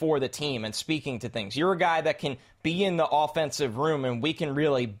speaking for the team and speaking to things. You're a guy that can be in the offensive room and we can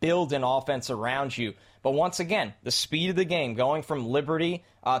really build an offense around you. But once again, the speed of the game going from Liberty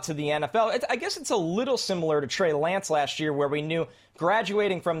to the NFL, I guess it's a little similar to Trey Lance last year where we knew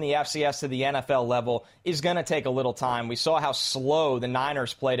graduating from the FCS to the NFL level is going to take a little time. We saw how slow the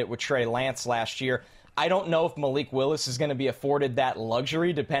Niners played it with Trey Lance last year. I don't know if Malik Willis is going to be afforded that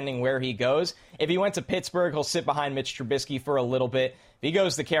luxury depending where he goes. If he went to Pittsburgh, he'll sit behind Mitch Trubisky for a little bit. If he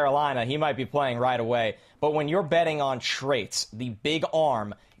goes to Carolina, he might be playing right away. But when you're betting on traits, the big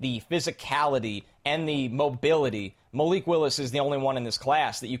arm, the physicality, and the mobility, Malik Willis is the only one in this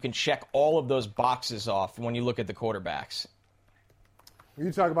class that you can check all of those boxes off when you look at the quarterbacks. When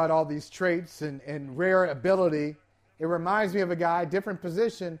you talk about all these traits and rare ability, it reminds me of a guy, different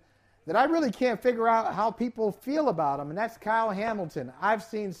position, that I really can't figure out how people feel about him, and that's Kyle Hamilton. I've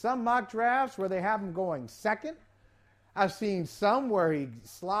seen some mock drafts where they have him going second. I've seen some where he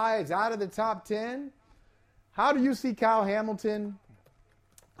slides out of the top 10. How do you see Kyle Hamilton,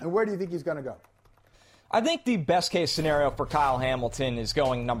 and where do you think he's going to go? I think the best case scenario for Kyle Hamilton is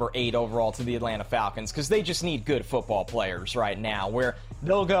going number 8 overall to the Atlanta Falcons because they just need good football players right now where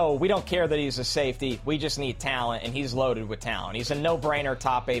they'll go, we don't care that he's a safety, we just need talent, and he's loaded with talent. He's a no-brainer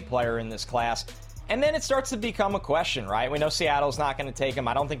top 8 player in this class. And then it starts to become a question, right? We know Seattle's not going to take him.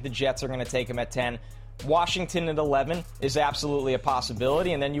 I don't think the Jets are going to take him at 10. Washington at 11 is absolutely a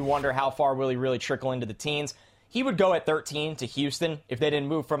possibility, and then you wonder how far will he really trickle into the teens. He would go at 13 to Houston if they didn't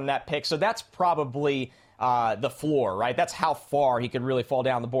move from that pick, so that's probably the floor, right? That's how far he could really fall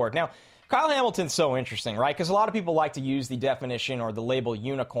down the board. Now, Kyle Hamilton's so interesting, right? Because a lot of people like to use the definition or the label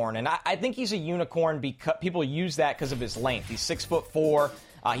unicorn, and I think he's a unicorn because people use that because of his length. He's 6'4".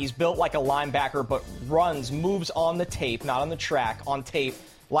 He's built like a linebacker, but moves on the tape, not on the track, on tape,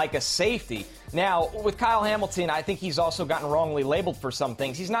 like a safety. Now, with Kyle Hamilton, I think he's also gotten wrongly labeled for some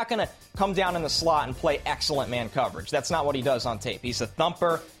things. He's not going to come down in the slot and play excellent man coverage. That's not what he does on tape. He's a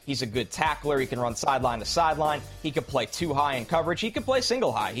thumper. He's a good tackler. He can run sideline to sideline. He can play too high in coverage. He can play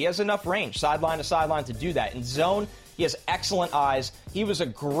single high. He has enough range, sideline to sideline, to do that. In zone, he has excellent eyes. He was a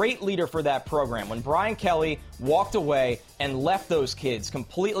great leader for that program. When Brian Kelly walked away and left those kids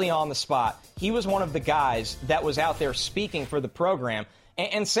completely on the spot, he was one of the guys that was out there speaking for the program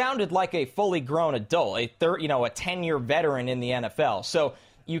and sounded like a fully grown adult, a 10-year veteran in the NFL. So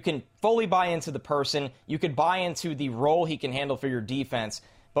you can fully buy into the person. You could buy into the role he can handle for your defense.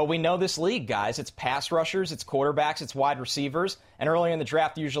 But we know this league, guys. It's pass rushers, it's quarterbacks, it's wide receivers, and early in the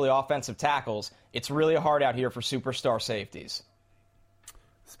draft, usually offensive tackles. It's really hard out here for superstar safeties.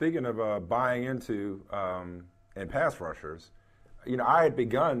 Speaking of buying into and pass rushers, I had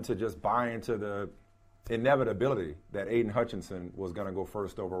begun to just buy into the inevitability that Aiden Hutchinson was going to go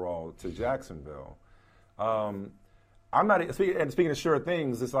first overall to Jacksonville. I'm not speaking of sure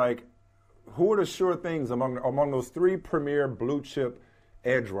things. It's like, who are the sure things among those three premier blue chip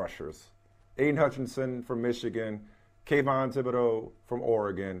edge rushers? Aiden Hutchinson from Michigan, Kayvon Thibodeaux from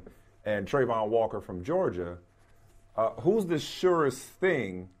Oregon, and Trayvon Walker from Georgia. Who's the surest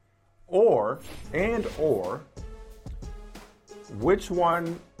thing, or which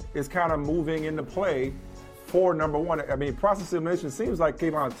one is kind of moving into play for number one? I mean, process elimination seems like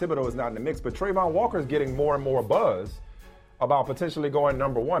Kayvon Thibodeaux is not in the mix, but Trayvon Walker is getting more and more buzz about potentially going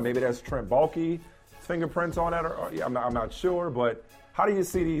number one. Maybe that's Trent Baalke's fingerprints on that, or I'm not sure. But how do you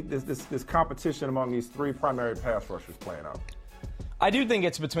see this competition among these three primary pass rushers playing out? I do think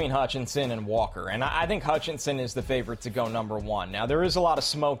it's between Hutchinson and Walker, and I think Hutchinson is the favorite to go number one. Now, there is a lot of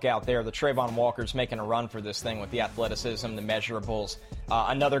smoke out there that Trayvon Walker's making a run for this thing with the athleticism, the measurables,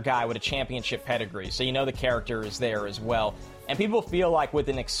 another guy with a championship pedigree, so you know the character is there as well. And people feel like with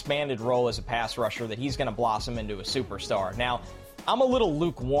an expanded role as a pass rusher that he's going to blossom into a superstar. Now, I'm a little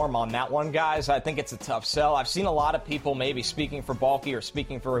lukewarm on that one, guys. I think it's a tough sell. I've seen a lot of people, maybe speaking for Baalke or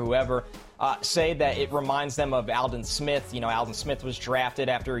speaking for whoever, say that it reminds them of Aldon Smith. You know, Aldon Smith was drafted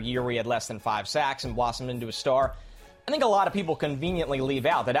after a year where he had less than 5 sacks and blossomed into a star. I think a lot of people conveniently leave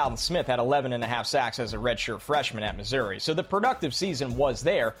out that Aldon Smith had 11.5 sacks as a redshirt freshman at Missouri. So the productive season was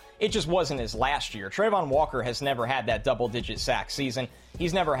there. It just wasn't his last year. Trayvon Walker has never had that double-digit sack season.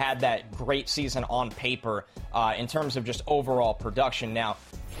 He's never had that great season on paper in terms of just overall production. Now,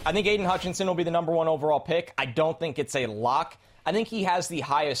 I think Aiden Hutchinson will be the number one overall pick. I don't think it's a lock. I think he has the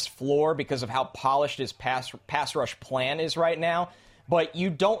highest floor because of how polished his pass rush plan is right now. But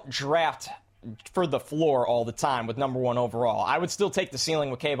you don't draft for the floor all the time with number one overall. I would still take the ceiling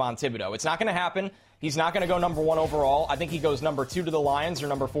with Kayvon Thibodeaux. It's not going to happen. He's not going to go number one overall. I think he goes number 2 to the Lions or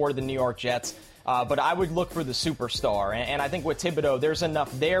number 4 to the New York Jets. But I would look for the superstar. And I think with Thibodeaux, there's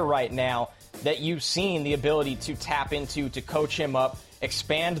enough there right now that you've seen the ability to tap into, to coach him up,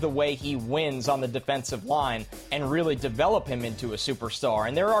 expand the way he wins on the defensive line, and really develop him into a superstar.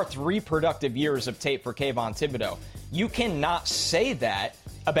 And there are 3 productive years of tape for Kayvon Thibodeaux. You cannot say that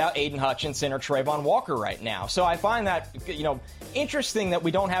about Aiden Hutchinson or Trayvon Walker right now. So I find that, interesting that we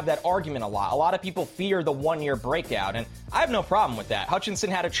don't have that argument a lot. A lot of people fear the one-year breakout, and I have no problem with that.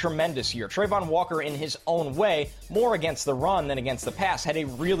 Hutchinson had a tremendous year. Trayvon Walker, in his own way, more against the run than against the pass, had a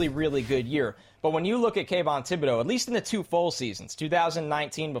really, really good year. But when you look at Kayvon Thibodeaux, at least in the 2 full seasons,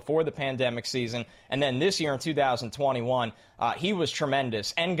 2019 before the pandemic season, and then this year in 2021, he was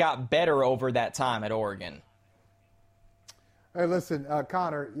tremendous and got better over that time at Oregon. Hey, listen,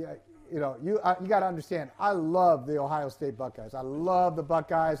 Connor, you got to understand, I love the Ohio State Buckeyes. I love the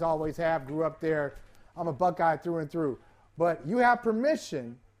Buckeyes, always have, grew up there. I'm a Buckeye through and through. But you have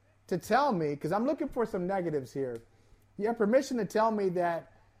permission to tell me, because I'm looking for some negatives here, you have permission to tell me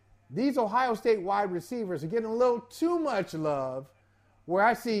that these Ohio State wide receivers are getting a little too much love, where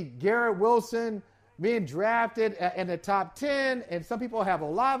I see Garrett Wilson being drafted in the top 10, and some people have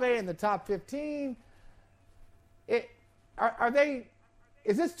Olave in the top 15.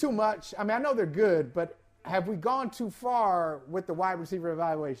 Is this too much? I mean, I know they're good, but have we gone too far with the wide receiver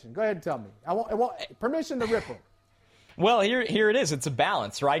evaluation? Go ahead and tell me. I want permission to rip them. Well, here it is. It's a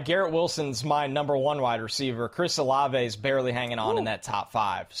balance, right? Garrett Wilson's my number 1 wide receiver. Chris Olave is barely hanging on in that top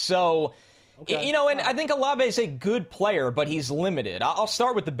 5. So, and I think Olave's a good player, but he's limited. I'll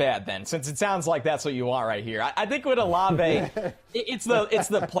start with the bad then, since it sounds like that's what you want right here. I think with Olave, it's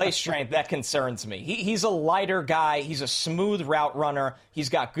the play strength that concerns me. He's a lighter guy. He's a smooth route runner. He's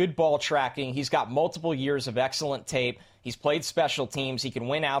got good ball tracking. He's got multiple years of excellent tape. He's played special teams. He can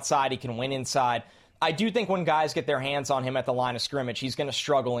win outside. He can win inside. I do think when guys get their hands on him at the line of scrimmage, he's going to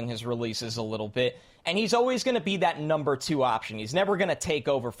struggle in his releases a little bit. And he's always going to be that number 2 option. He's never going to take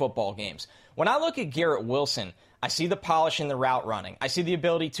over football games. When I look at Garrett Wilson, I see the polish in the route running. I see the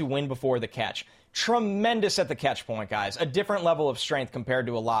ability to win before the catch. Tremendous at the catch point, guys. A different level of strength compared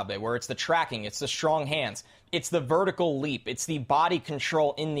to Olave, where it's the tracking, it's the strong hands, it's the vertical leap, it's the body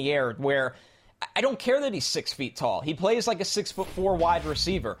control in the air, where I don't care that he's 6 feet tall. He plays like a 6'4" wide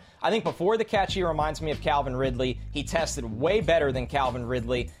receiver. I think before the catch, he reminds me of Calvin Ridley. He tested way better than Calvin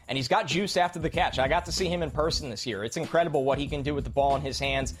Ridley, and he's got juice after the catch. I got to see him in person this year. It's incredible what he can do with the ball in his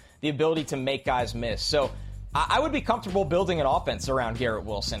hands, the ability to make guys miss. So I would be comfortable building an offense around Garrett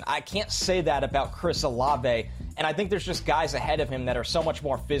Wilson. I can't say that about Chris Olave, and I think there's just guys ahead of him that are so much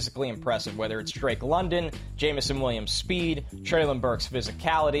more physically impressive, whether it's Drake London, Jameson Williams' speed, Treylon Burks'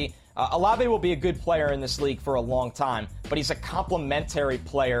 physicality. Olave will be a good player in this league for a long time, but he's a complementary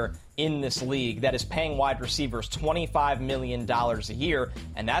player in this league that is paying wide receivers $25 million a year.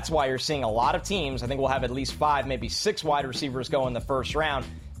 And that's why you're seeing a lot of teams, I think we'll have at least 5, maybe 6 wide receivers go in the first round.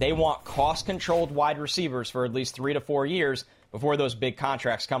 They want cost-controlled wide receivers for at least 3 to 4 years before those big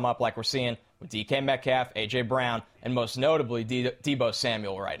contracts come up like we're seeing with DK Metcalf, A.J. Brown, and most notably Deebo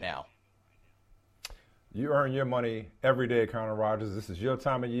Samuel right now. You earn your money every day, Colonel Rogers. This is your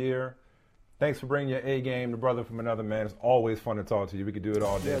time of year. Thanks for bringing your A game, the brother from another man. It's always fun to talk to you. We could do it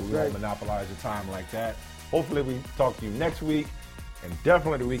all day. We won't monopolize your time like that. Hopefully we talk to you next week, and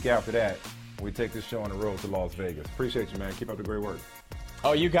definitely the week after that when we take this show on the road to Las Vegas. Appreciate you, man. Keep up the great work.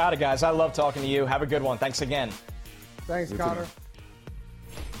 Oh, you got it, guys. I love talking to you. Have a good one. Thanks again. Thanks, Connor.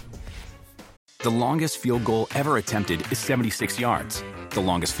 The longest field goal ever attempted is 76 yards. The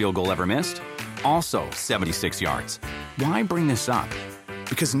longest field goal ever missed? Also 76 yards. Why bring this up?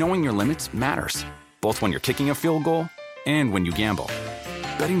 Because knowing your limits matters, both when you're kicking a field goal and when you gamble.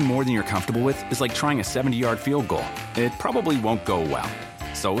 Betting more than you're comfortable with is like trying a 70-yard field goal. It probably won't go well.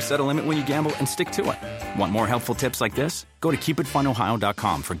 So set a limit when you gamble and stick to it. Want more helpful tips like this? Go to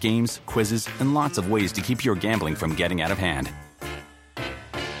keepitfunohio.com for games, quizzes, and lots of ways to keep your gambling from getting out of hand.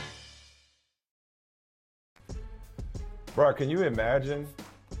 Bro, can you imagine?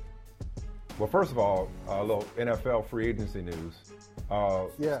 Well, first of all, a little NFL free agency news.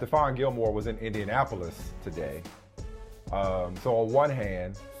 Stephon Gilmore was in Indianapolis today. So on one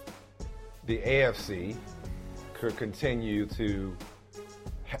hand, the AFC could continue to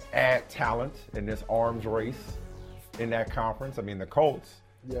add talent in this arms race in that conference. I mean, the Colts,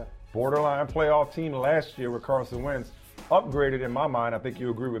 borderline playoff team last year with Carson Wentz, upgraded in my mind. I think you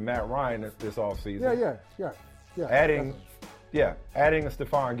agree with Matt Ryan this offseason. Yeah. Adding a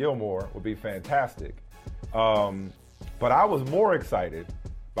Stephon Gilmore would be fantastic. But I was more excited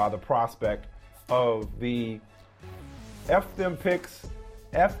by the prospect of the F them picks,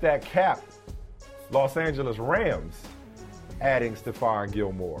 F that cap, Los Angeles Rams adding Stephon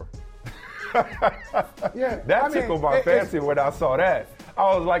Gilmore. That tickled my fancy when I saw that.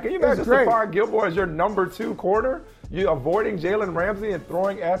 I was like, can you imagine Stephon Gilmore as your number 2 corner? You avoiding Jalen Ramsey and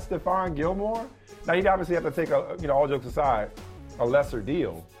throwing at Stephon Gilmore? Now, you obviously have to take all jokes aside, a lesser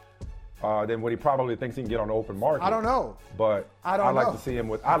deal than what he probably thinks he can get on the open market. I don't know. But I'd love to see him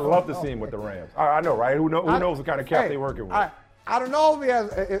with the Rams. I know, right? Who knows what kind of cap they're working with? I don't know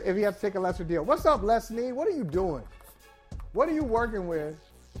if he has to take a lesser deal. What's up, Leslie? What are you doing? What are you working with?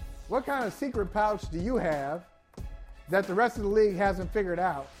 What kind of secret pouch do you have that the rest of the league hasn't figured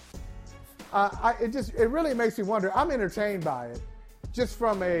out? It really makes me wonder. I'm entertained by it, just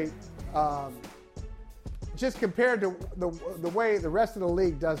from just compared to the way the rest of the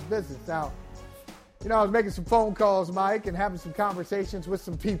league does business. Now, I was making some phone calls, Mike, and having some conversations with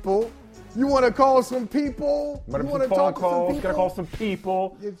some people. You want to call some people? You want to talk to some people? Got to call some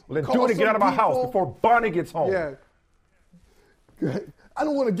people. Let's do it and get out of my house before Bonnie gets home. Yeah. Good. I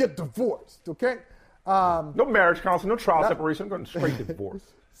don't want to get divorced, okay? No marriage counseling, no trial separation. I'm going straight to divorce.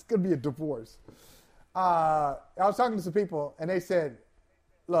 It's going to be a divorce. I was talking to some people, and they said,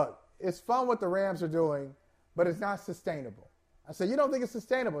 look, it's fun what the Rams are doing, but it's not sustainable. I said, you don't think it's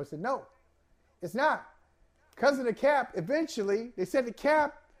sustainable? I said, no, it's not. Because of the cap, eventually, they said the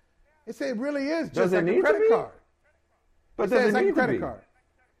cap, they said it really is just like a credit card. But does it like need a credit to be? card.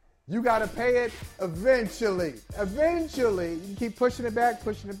 You got to pay it eventually. Eventually. You can keep pushing it back,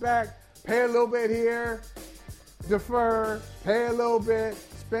 pay a little bit here, defer, pay a little bit,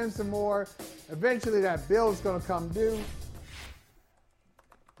 spend some more. Eventually that bill's going to come due.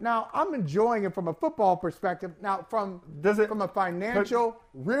 Now, I'm enjoying it from a football perspective. Now, from a financial,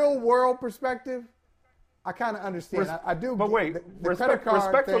 real-world perspective, I kind of understand. I do. But wait, the credit card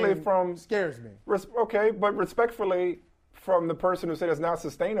respectfully thing scares me. Okay, but respectfully from the person who said it's not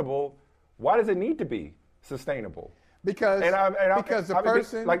sustainable, why does it need to be sustainable? Because the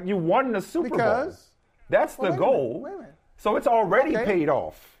person, like, you won the Super Bowl. That's the goal. Wait a minute. So it's already paid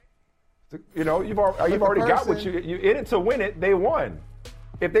off. You've already got what you in it to win it. They won.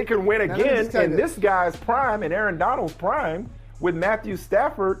 If they can win again in this guy's prime and Aaron Donald's prime with Matthew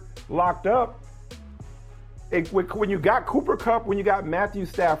Stafford locked up, when you got Cooper Kupp, when you got Matthew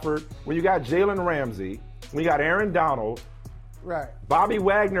Stafford, when you got Jalen Ramsey, when you got Aaron Donald, right? Bobby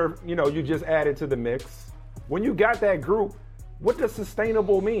Wagner, you just added to the mix. When you got that group, what does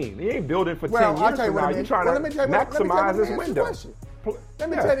sustainable mean? He ain't building for 10 years from now. You're trying to maximize this window. Let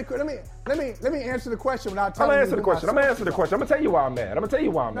me answer the question without telling you. I'm going to answer the question. I'm going to tell you why I'm mad. No, I'm going to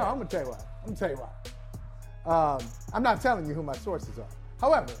tell you why. I'm not telling you who my sources are.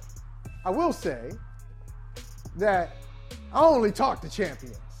 However, I will say that I only talk to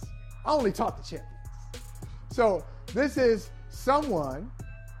champions. So this is someone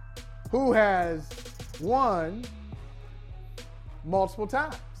who has won multiple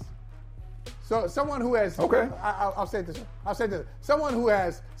times. So someone who has I'll say this. Someone who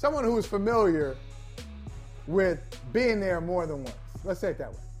is familiar with being there more than once. Let's say it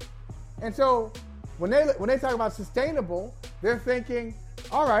that way. And so when they talk about sustainable, they're thinking,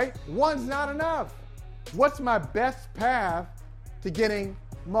 all right, one's not enough. What's my best path to getting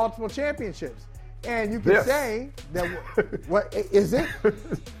multiple championships? And you can say that what is it?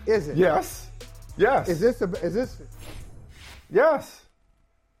 Is it? Yes. Yes. Is this? Yes.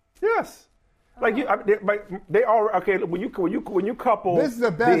 Yes. Like they are okay. When you couple this is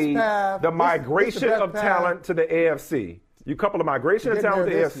the best path. The migration of talent to the AFC. You couple the migration of talent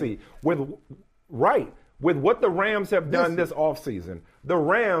to the AFC with what the Rams have done this offseason. The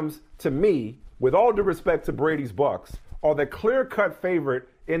Rams, to me, with all due respect to Brady's Bucks, are the clear-cut favorite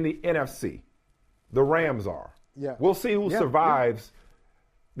in the NFC. The Rams are. Yeah. We'll see who survives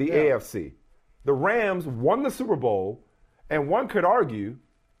the AFC. The Rams won the Super Bowl, and one could argue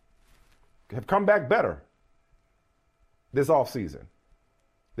have come back better this offseason.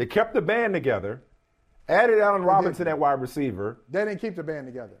 They kept the band together, added Allen Robinson at wide receiver. They didn't keep the band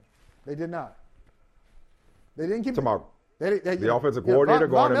together. They did not. They didn't keep the offensive coordinator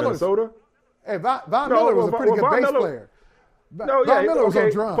going to Minnesota? Hey, Von Miller was a pretty good bass player. Von Miller was on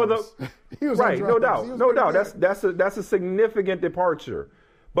drums. He was on drums. No doubt. That's a significant departure.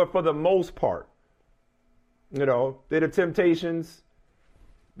 But for the most part, they're the Temptations,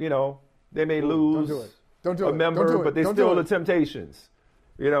 they may lose a member, but they're still the Temptations.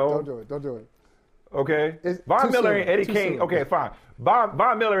 Don't do it. Okay? Von Miller and Eddie King. Okay, fine.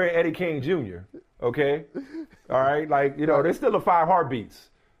 Von Miller and Eddie King Jr. Okay? All right? They're still the 5 heartbeats.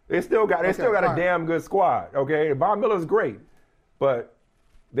 They still got a damn good squad. Okay? Von Miller's great. But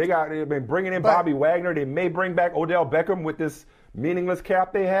they've been bringing in Bobby Wagner. They may bring back Odell Beckham with this meaningless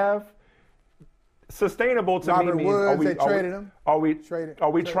cap they have. Sustainable to me means are we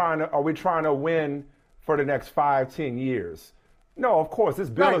trying to win for the next 5-10 years? No, of course this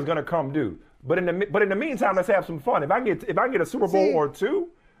bill is going to come due. But in the meantime, let's have some fun. If I can get a Super Bowl or two,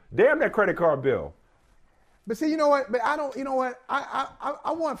 damn that credit card bill. But see, you know what? But I don't. You know what?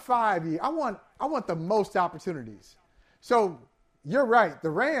 I want 5 years. I want the most opportunities. So you're right. The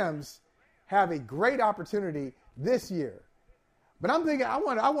Rams have a great opportunity this year. But I'm thinking I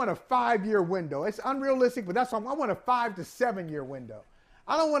want a 5-year window. It's unrealistic, but that's why I want a 5 to 7 year window.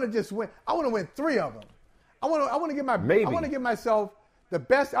 I don't want to just win. I want to win 3 of them. I want to give myself the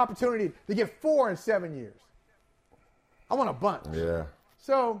best opportunity to get 4 in 7 years. I want a bunch. Yeah.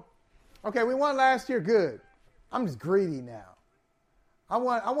 So, okay, we won last year. Good. I'm just greedy now. I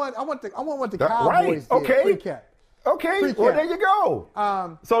want what the Cowboys did. Okay. Pre-cap. Okay. Pre-cap. Well, there you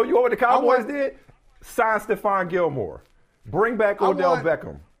go. So you know what the Cowboys did? Sign Stephon Gilmore. Bring back Odell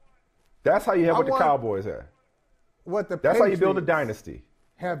Beckham. That's how you have what the Cowboys have. That's how you build a dynasty.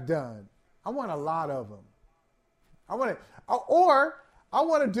 Have done. I want a lot of them. I want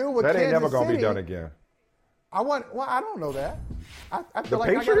to do what that Kansas ain't never gonna City, be done again. I don't know that. I feel the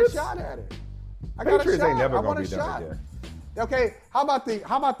like Patriots? I got a shot at it. Patriots ain't never gonna be done again. Okay, how about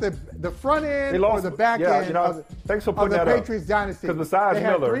the front end or the back end thanks for of putting the that Patriots dynasty? Because besides they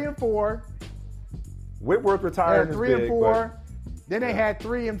had Miller, 3 and 4. Whitworth retired. They had 3 and 4. Then they had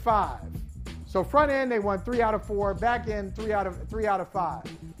 3 and 5. So front end they won 3 out of 4. Back end 3 out of 5.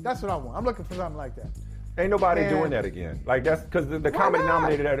 That's what I want. I'm looking for something like that. Ain't nobody doing that again. Like that's because the common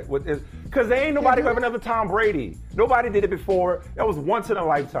denominator is because there ain't nobody who have another Tom Brady. Nobody did it before. That was once in a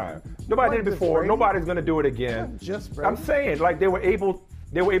lifetime. Nobody did it before. Brady. Nobody's gonna do it again. Just Brady. I'm saying like they were able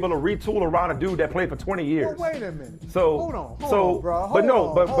to retool around a dude that played for 20 years. Well, wait a minute. So hold on, bro.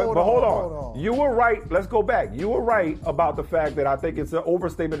 Hold on. You were right. Let's go back. You were right about the fact that I think it's an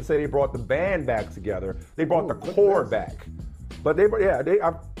overstatement to say they brought the band back together. They brought the core back. But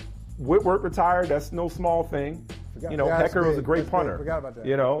Whitworth retired. That's no small thing. Hecker was a great punter. Forgot about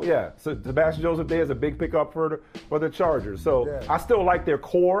that. So Sebastian Joseph there is a big pickup for the Chargers. So I still like their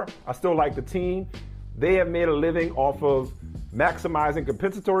core. I still like the team. They have made a living off of maximizing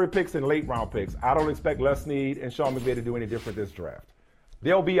compensatory picks and late round picks. I don't expect Les Snead and Sean McVay to do any different this draft.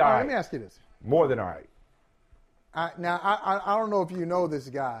 They'll be all right. Let me ask you this. More than all right. I don't know if you know this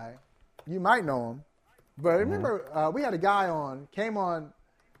guy. You might know him. But remember, we had a guy came on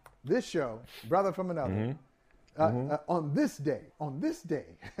this show, brother from another, on this day, this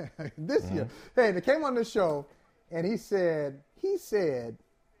year. Hey, they came on this show, and he said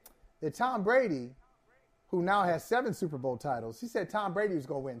that Tom Brady, who now has 7 Super Bowl titles, he said Tom Brady was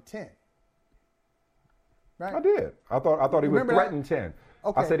going to win 10. Right? I did. I thought he would threaten 10.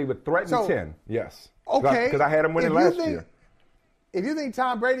 Okay. I said he would threaten 10. Yes. Okay. Because I had him winning last year. if you think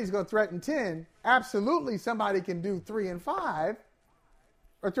Tom Brady's going to threaten 10, absolutely somebody can do 3 and 5.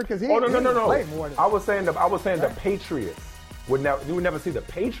 Or 3 because he no. Play more than I was saying the Patriots you would never see the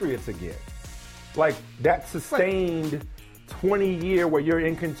Patriots again. Like that sustained 20 year where you're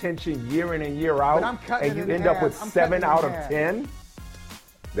in contention year in and year out, and you end up with 7 out of 10.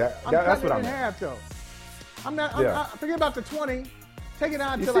 That's what I'm. Half though. I'm not. Forget about the 20. Take it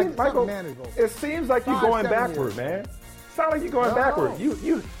down to Michael, something manageable. It seems like you're going backward, man. It's not like you're going backward.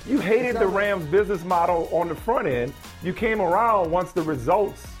 You hated the Rams' business model on the front end. You came around once the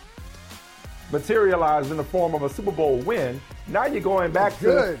results materialized in the form of a Super Bowl win. Now you're going back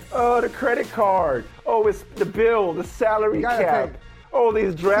to the credit card. Oh, it's the bill, the salary cap. Oh,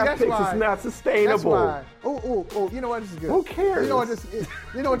 these draft picks is not sustainable. That's why. Oh, you know what? This is good. Who cares?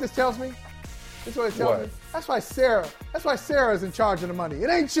 You know what this tells me? This is what it tells me. That's why Sarah's in charge of the money. It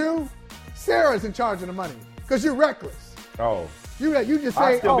ain't you. Sarah's in charge of the money because you're reckless. Oh. You just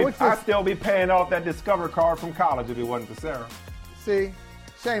say, I'd still be paying off that Discover card from college if it wasn't for Sarah. See?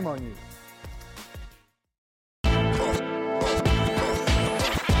 Shame on you.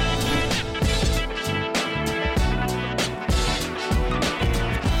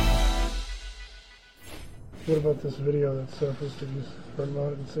 What about this video that surfaced? Have you heard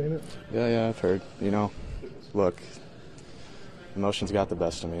about it and seen it? Yeah, I've heard. Look, emotions got the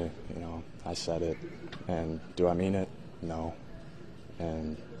best of me. I said it. And do I mean it? No.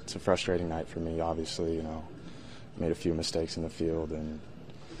 And it's a frustrating night for me, obviously. Made a few mistakes in the field. And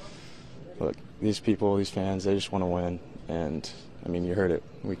look, these people, these fans, they just want to win. And, you heard it.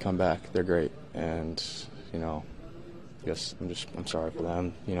 We come back. They're great. And, I guess I'm sorry for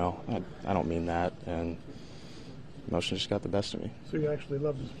them. I don't mean that. And emotion just got the best of me. So you actually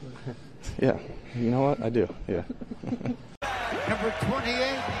love this place? Yeah. You know what? I do. Yeah. Number 28,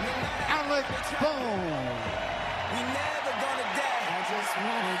 Alec Bohm. We never gonna die. I just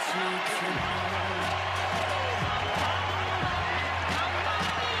wanted you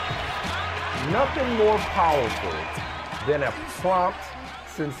to. Nothing more powerful than a prompt,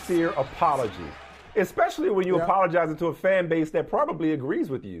 sincere apology. Especially when you're apologizing to a fan base that probably agrees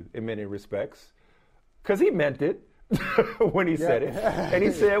with you in many respects. Because he meant it when he said it. And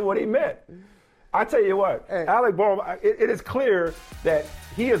he said what he meant. I tell you what, Alec Bohm, it is clear that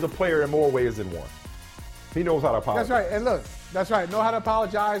he is a player in more ways than one. He knows how to apologize. That's right. And look, that's right. Know how to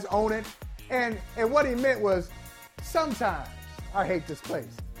apologize, own it. And what he meant was, sometimes I hate this place.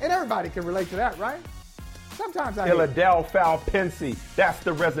 And everybody can relate to that, right? Sometimes I hate it. Philadelphia Pensy. That's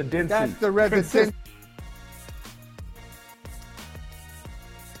the residency. That's the residency.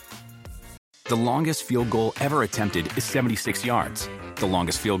 The longest field goal ever attempted is 76 yards. The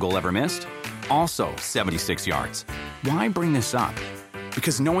longest field goal ever missed? Also 76 yards. Why bring this up?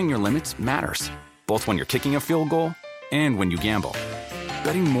 Because knowing your limits matters, both when you're kicking a field goal and when you gamble.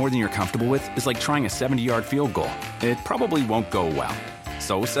 Betting more than you're comfortable with is like trying a 70-yard field goal. It probably won't go well.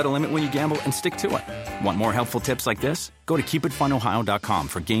 So set a limit when you gamble and stick to it. Want more helpful tips like this? Go to keepitfunohio.com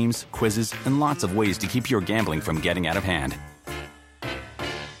for games, quizzes, and lots of ways to keep your gambling from getting out of hand.